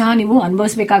ಇವುಗಳೆಲ್ಲ ಸಹ ನೀವು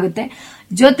ಅನುಭವಿಸಬೇಕಾಗುತ್ತೆ.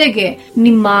 ಜೊತೆಗೆ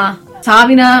ನಿಮ್ಮ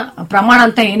ಸಾವಿನ ಪ್ರಮಾಣ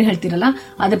ಅಂತ ಏನು ಹೇಳ್ತಿರಲ್ಲ,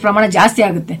 ಅದ್ರ ಪ್ರಮಾಣ ಜಾಸ್ತಿ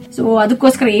ಆಗುತ್ತೆ. ಸೊ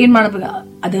ಅದಕ್ಕೋಸ್ಕರ ಏನ್ ಮಾಡಬೇಕು,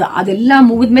 ಅದೆಲ್ಲ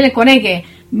ಮುಗಿದ್ಮೇಲೆ ಕೊನೆಗೆ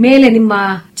ಮೇಲೆ ನಿಮ್ಮ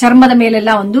ಚರ್ಮದ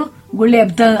ಮೇಲೆಲ್ಲ ಒಂದು ಗುಳ್ಳೆ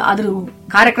ಅದ್ರ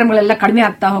ಕಾರ್ಯಕ್ರಮಗಳೆಲ್ಲ ಕಡಿಮೆ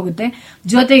ಆಗ್ತಾ ಹೋಗುತ್ತೆ.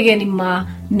 ಜೊತೆಗೆ ನಿಮ್ಮ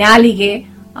ನ್ಯಾಲಿಗೆ,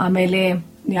 ಆಮೇಲೆ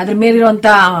ಅದ್ರ ಮೇಲಿರುವಂತ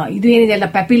ಇದು ಏನಿದೆ ಅಲ್ಲ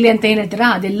ಪೆಪಿಲಿ ಅಂತ ಏನ್ ಹೇಳ್ತೀರಾ,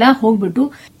 ಅದೆಲ್ಲ ಹೋಗ್ಬಿಟ್ಟು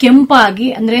ಕೆಂಪಾಗಿ,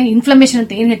 ಅಂದ್ರೆ ಇನ್ಫ್ಲಮೇಷನ್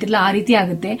ಅಂತ ಏನ್ ಹೇಳ್ತಿರಲ್ಲ ಆ ರೀತಿ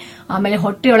ಆಗುತ್ತೆ. ಆಮೇಲೆ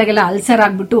ಹೊಟ್ಟೆಯೊಳಗೆಲ್ಲ ಅಲ್ಸರ್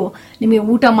ಆಗ್ಬಿಟ್ಟು ನಿಮಗೆ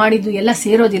ಊಟ ಮಾಡಿದ್ದು ಎಲ್ಲ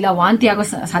ಸೇರೋದಿಲ್ಲ, ವಾಂತಿ ಆಗೋ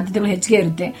ಸಾಧ್ಯತೆಗಳು ಹೆಚ್ಚಿಗೆ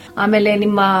ಇರುತ್ತೆ. ಆಮೇಲೆ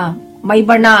ನಿಮ್ಮ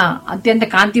ಮೈಬಣ್ಣ ಅತ್ಯಂತ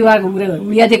ಕಾಂತಿವಾಗಿ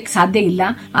ಉಳಿಯೋದಕ್ಕೆ ಸಾಧ್ಯ ಇಲ್ಲ.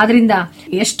 ಆದ್ರಿಂದ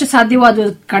ಎಷ್ಟು ಸಾಧ್ಯವೋ ಅದು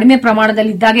ಕಡಿಮೆ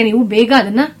ಪ್ರಮಾಣದಲ್ಲಿ ಇದ್ದಾಗೆ ನೀವು ಬೇಗ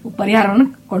ಅದನ್ನ ಪರಿಹಾರವನ್ನು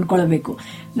ಕೊಂಡ್ಕೊಳ್ಬೇಕು.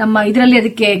 ನಮ್ಮ ಇದರಲ್ಲಿ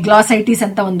ಅದಕ್ಕೆ ಗ್ಲಾಸೈಟಿಸ್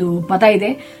ಅಂತ ಒಂದು ಪದ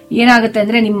ಇದೆ. ಏನಾಗುತ್ತೆ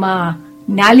ಅಂದ್ರೆ ನಿಮ್ಮ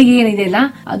ನಾಲಿಗೆ ಏನಿದೆ ಅಲ್ಲ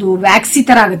ಅದು ವ್ಯಾಕ್ಸಿ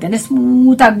ತರ ಆಗುತ್ತೆ, ಅಂದ್ರೆ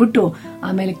ಸ್ಮೂತ್ ಆಗ್ಬಿಟ್ಟು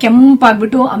ಆಮೇಲೆ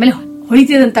ಕೆಂಪಾಗ್ಬಿಟ್ಟು ಆಮೇಲೆ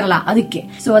ಹೊಳಿತಿದೆ ಅಂತಾರಲ್ಲ ಅದಕ್ಕೆ.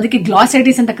 ಸೊ ಅದಕ್ಕೆ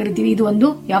ಗ್ಲಾಸೈಟಿಸ್ ಅಂತ ಕರಿತೀವಿ. ಇದು ಒಂದು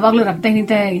ಯಾವಾಗ್ಲೂ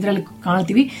ರಕ್ತಹೀನತೆ ಇದರಲ್ಲಿ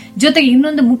ಕಾಣ್ತೀವಿ. ಜೊತೆಗೆ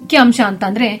ಇನ್ನೊಂದು ಮುಖ್ಯ ಅಂಶ ಅಂತ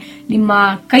ಅಂದ್ರೆ ನಿಮ್ಮ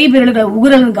ಕೈ ಬೆರಳುಗಳ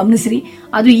ಉಗುರನ್ನು ಗಮನಿಸ್ರಿ,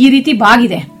 ಅದು ಈ ರೀತಿ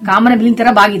ಬಾಗಿದೆ, ಕಾಮನ ಬಿಲ್ಲಿನ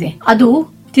ತರ ಬಾಗಿದೆ. ಅದು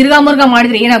ತಿರ್ಗಾ ಮುರ್ಗಾ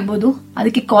ಮಾಡಿದ್ರೆ ಏನಾಗ್ಬೋದು,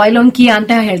 ಅದಕ್ಕೆ ಕಾಯ್ಲೋಂಕಿಯಾ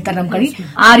ಅಂತ ಹೇಳ್ತಾರೆ ನಮ್ ಕಡೆ.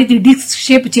 ಆ ರೀತಿ ಡಿಸ್ಕ್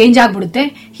ಶೇಪ್ ಚೇಂಜ್ ಆಗ್ಬಿಡುತ್ತೆ.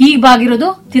 ಹೀಗ್ ಬಾಗಿರೋದು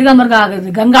ತಿರ್ಗಾ ಮುರ್ಗಾ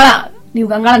ಆಗೋದು, ಗಂಗಾಳ, ನೀವು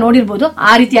ಗಂಗಾಳ ನೋಡಿರ್ಬೋದು,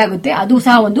 ಆ ರೀತಿ ಆಗುತ್ತೆ. ಅದು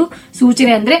ಸಹ ಒಂದು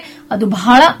ಸೂಚನೆ, ಅಂದ್ರೆ ಅದು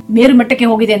ಬಹಳ ಮೇರು ಮಟ್ಟಕ್ಕೆ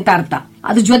ಹೋಗಿದೆ ಅಂತ ಅರ್ಥ.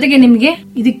 ಅದ್ರ ಜೊತೆಗೆ ನಿಮ್ಗೆ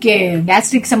ಇದಕ್ಕೆ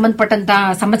ಗ್ಯಾಸ್ಟ್ರಿಕ್ ಸಂಬಂಧಪಟ್ಟಂತ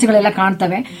ಸಮಸ್ಯೆಗಳೆಲ್ಲ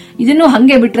ಕಾಣ್ತವೆ. ಇದನ್ನು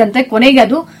ಹಂಗೆ ಬಿಟ್ರಂತೆ ಕೊನೆಗೆ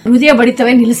ಅದು ಹೃದಯ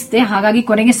ಬಡಿತವೇ ನಿಲ್ಲಿಸುತ್ತೆ. ಹಾಗಾಗಿ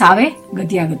ಕೊನೆಗೆ ಸಾವೇ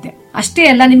ಗತಿಯಾಗುತ್ತೆ. ಅಷ್ಟೇ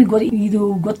ಅಲ್ಲ, ನಿಮಗೆ ಇದು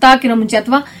ಗೊತ್ತಾಗಿರೋ ಮುಂಚೆ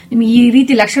ಅಥವಾ ನಿಮ್ಗೆ ಈ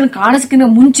ರೀತಿ ಲಕ್ಷಣ ಕಾಣಿಸಕ್ಕಿಂತ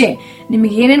ಮುಂಚೆ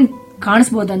ನಿಮ್ಗೆ ಏನೇನ್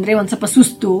ಕಾಣಿಸಬಹುದು ಅಂದ್ರೆ, ಒಂದ್ ಸ್ವಲ್ಪ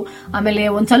ಸುಸ್ತು, ಆಮೇಲೆ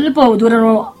ಒಂದ್ ಸ್ವಲ್ಪ ದೂರ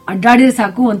ಅಡ್ಡಾಡಿದ್ರೆ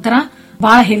ಸಾಕು ಒಂಥರ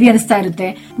ಬಹಳ ಹೆವಿ ಅನಿಸ್ತಾ ಇರುತ್ತೆ,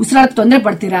 ಉಸಿರಾಡಕ್ಕೆ ತೊಂದರೆ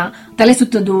ಪಡ್ತೀರಾ, ತಲೆ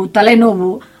ಸುತ್ತೋದು,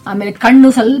 ತಲೆನೋವು, ಆಮೇಲೆ ಕಣ್ಣು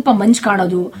ಸ್ವಲ್ಪ ಮಂಜು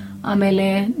ಕಾಣೋದು, ಆಮೇಲೆ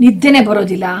ನಿದ್ದೆನೆ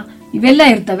ಬರೋದಿಲ್ಲ, ಇವೆಲ್ಲ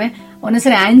ಇರ್ತವೆ.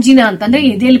 ಒಂದೊಂದ್ಸರಿ ಆಂಜಿನಾ ಅಂತಂದ್ರೆ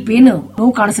ಎದೆಯಲ್ಲಿ ಪೇನು,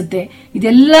 ನೋವು ಕಾಣಿಸುತ್ತೆ.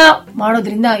 ಇದೆಲ್ಲ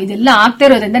ಮಾಡೋದ್ರಿಂದ, ಇದೆಲ್ಲ ಆಗ್ತಾ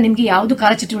ಇರೋದ್ರಿಂದ ನಿಮ್ಗೆ ಯಾವ್ದು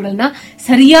ಕಾರ್ಯಚಟುವಟಿಕೆಗಳನ್ನ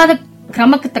ಸರಿಯಾದ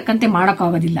ಕ್ರಮಕ್ಕೆ ತಕ್ಕಂತೆ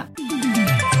ಮಾಡಕ್ಕಾಗೋದಿಲ್ಲ.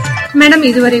 ಮೇಡಮ್,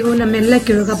 ಇದುವರೆಗೂ ನಮ್ಮೆಲ್ಲ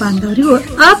ಕೇಳುಗ ಬಾಂಧವರಿಗೂ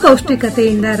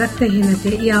ಅಪೌಷ್ಟಿಕತೆಯಿಂದ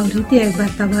ರಕ್ತಹೀನತೆ ಯಾವ ರೀತಿಯಾಗಿ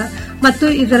ಬರ್ತಾವ ಮತ್ತು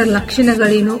ಇದರ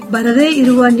ಲಕ್ಷಣಗಳೇನು, ಬರದೇ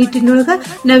ಇರುವ ನಿಟ್ಟಿನೊಳಗ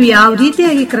ನಾವು ಯಾವ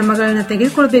ರೀತಿಯಾಗಿ ಕ್ರಮಗಳನ್ನ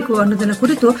ತೆಗೆದುಕೊಳ್ಬೇಕು ಅನ್ನೋದನ್ನ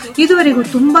ಕುರಿತು ಇದುವರೆಗೂ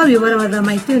ತುಂಬಾ ವಿವರವಾದ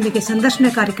ಮಾಹಿತಿಯೊಂದಿಗೆ ಸಂದರ್ಶನ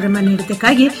ಕಾರ್ಯಕ್ರಮ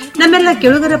ನೀಡಿದ್ದಕ್ಕಾಗಿ ನಮ್ಮೆಲ್ಲ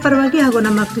ಕೇಳುಗರ ಪರವಾಗಿ ಹಾಗೂ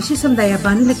ನಮ್ಮ ಕೃಷಿ ಸಮುದಾಯ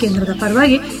ಬಾನುಲಿ ಕೇಂದ್ರದ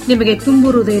ಪರವಾಗಿ ನಿಮಗೆ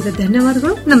ತುಂಬು ಹೃದಯದ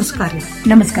ಧನ್ಯವಾದಗಳು. ನಮಸ್ಕಾರ.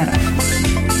 ನಮಸ್ಕಾರ.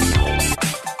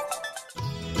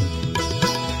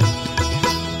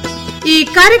 ಈ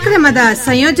ಕಾರ್ಯಕ್ರಮದ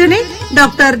ಸಂಯೋಜನೆ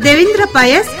ಡಾಕ್ಟರ್ ದೇವೇಂದ್ರ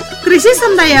ಪಾಯಸ್, ಕೃಷಿ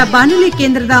ಸಮುದಾಯ ಬಾನುಲಿ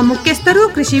ಕೇಂದ್ರದ ಮುಖ್ಯಸ್ಥರು,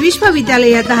 ಕೃಷಿ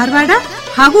ವಿಶ್ವವಿದ್ಯಾಲಯ ಧಾರವಾಡ,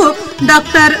 ಹಾಗೂ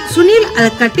ಡಾಕ್ಟರ್ ಸುನೀಲ್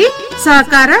ಅಳಕಟ್ಟಿ.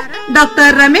 ಸಹಕಾರ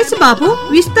ಡಾಕ್ಟರ್ ರಮೇಶ್ ಬಾಬು,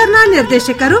 ವಿಸ್ತರಣಾ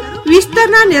ನಿರ್ದೇಶಕರು,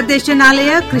 ವಿಸ್ತರಣಾ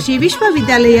ನಿರ್ದೇಶನಾಲಯ, ಕೃಷಿ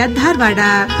ವಿಶ್ವವಿದ್ಯಾಲಯ ಧಾರವಾಡ.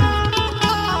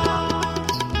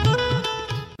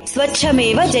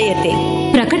 ಸ್ವಚ್ಛಮೇವ ಜಯತೆ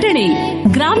ಪ್ರಕಟಣೆ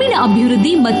ಗ್ರಾಮೀಣ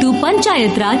ಅಭಿವೃದ್ಧಿ ಮತ್ತು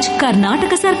ಪಂಚಾಯತ್ ರಾಜ್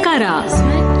ಕರ್ನಾಟಕ ಸರ್ಕಾರ.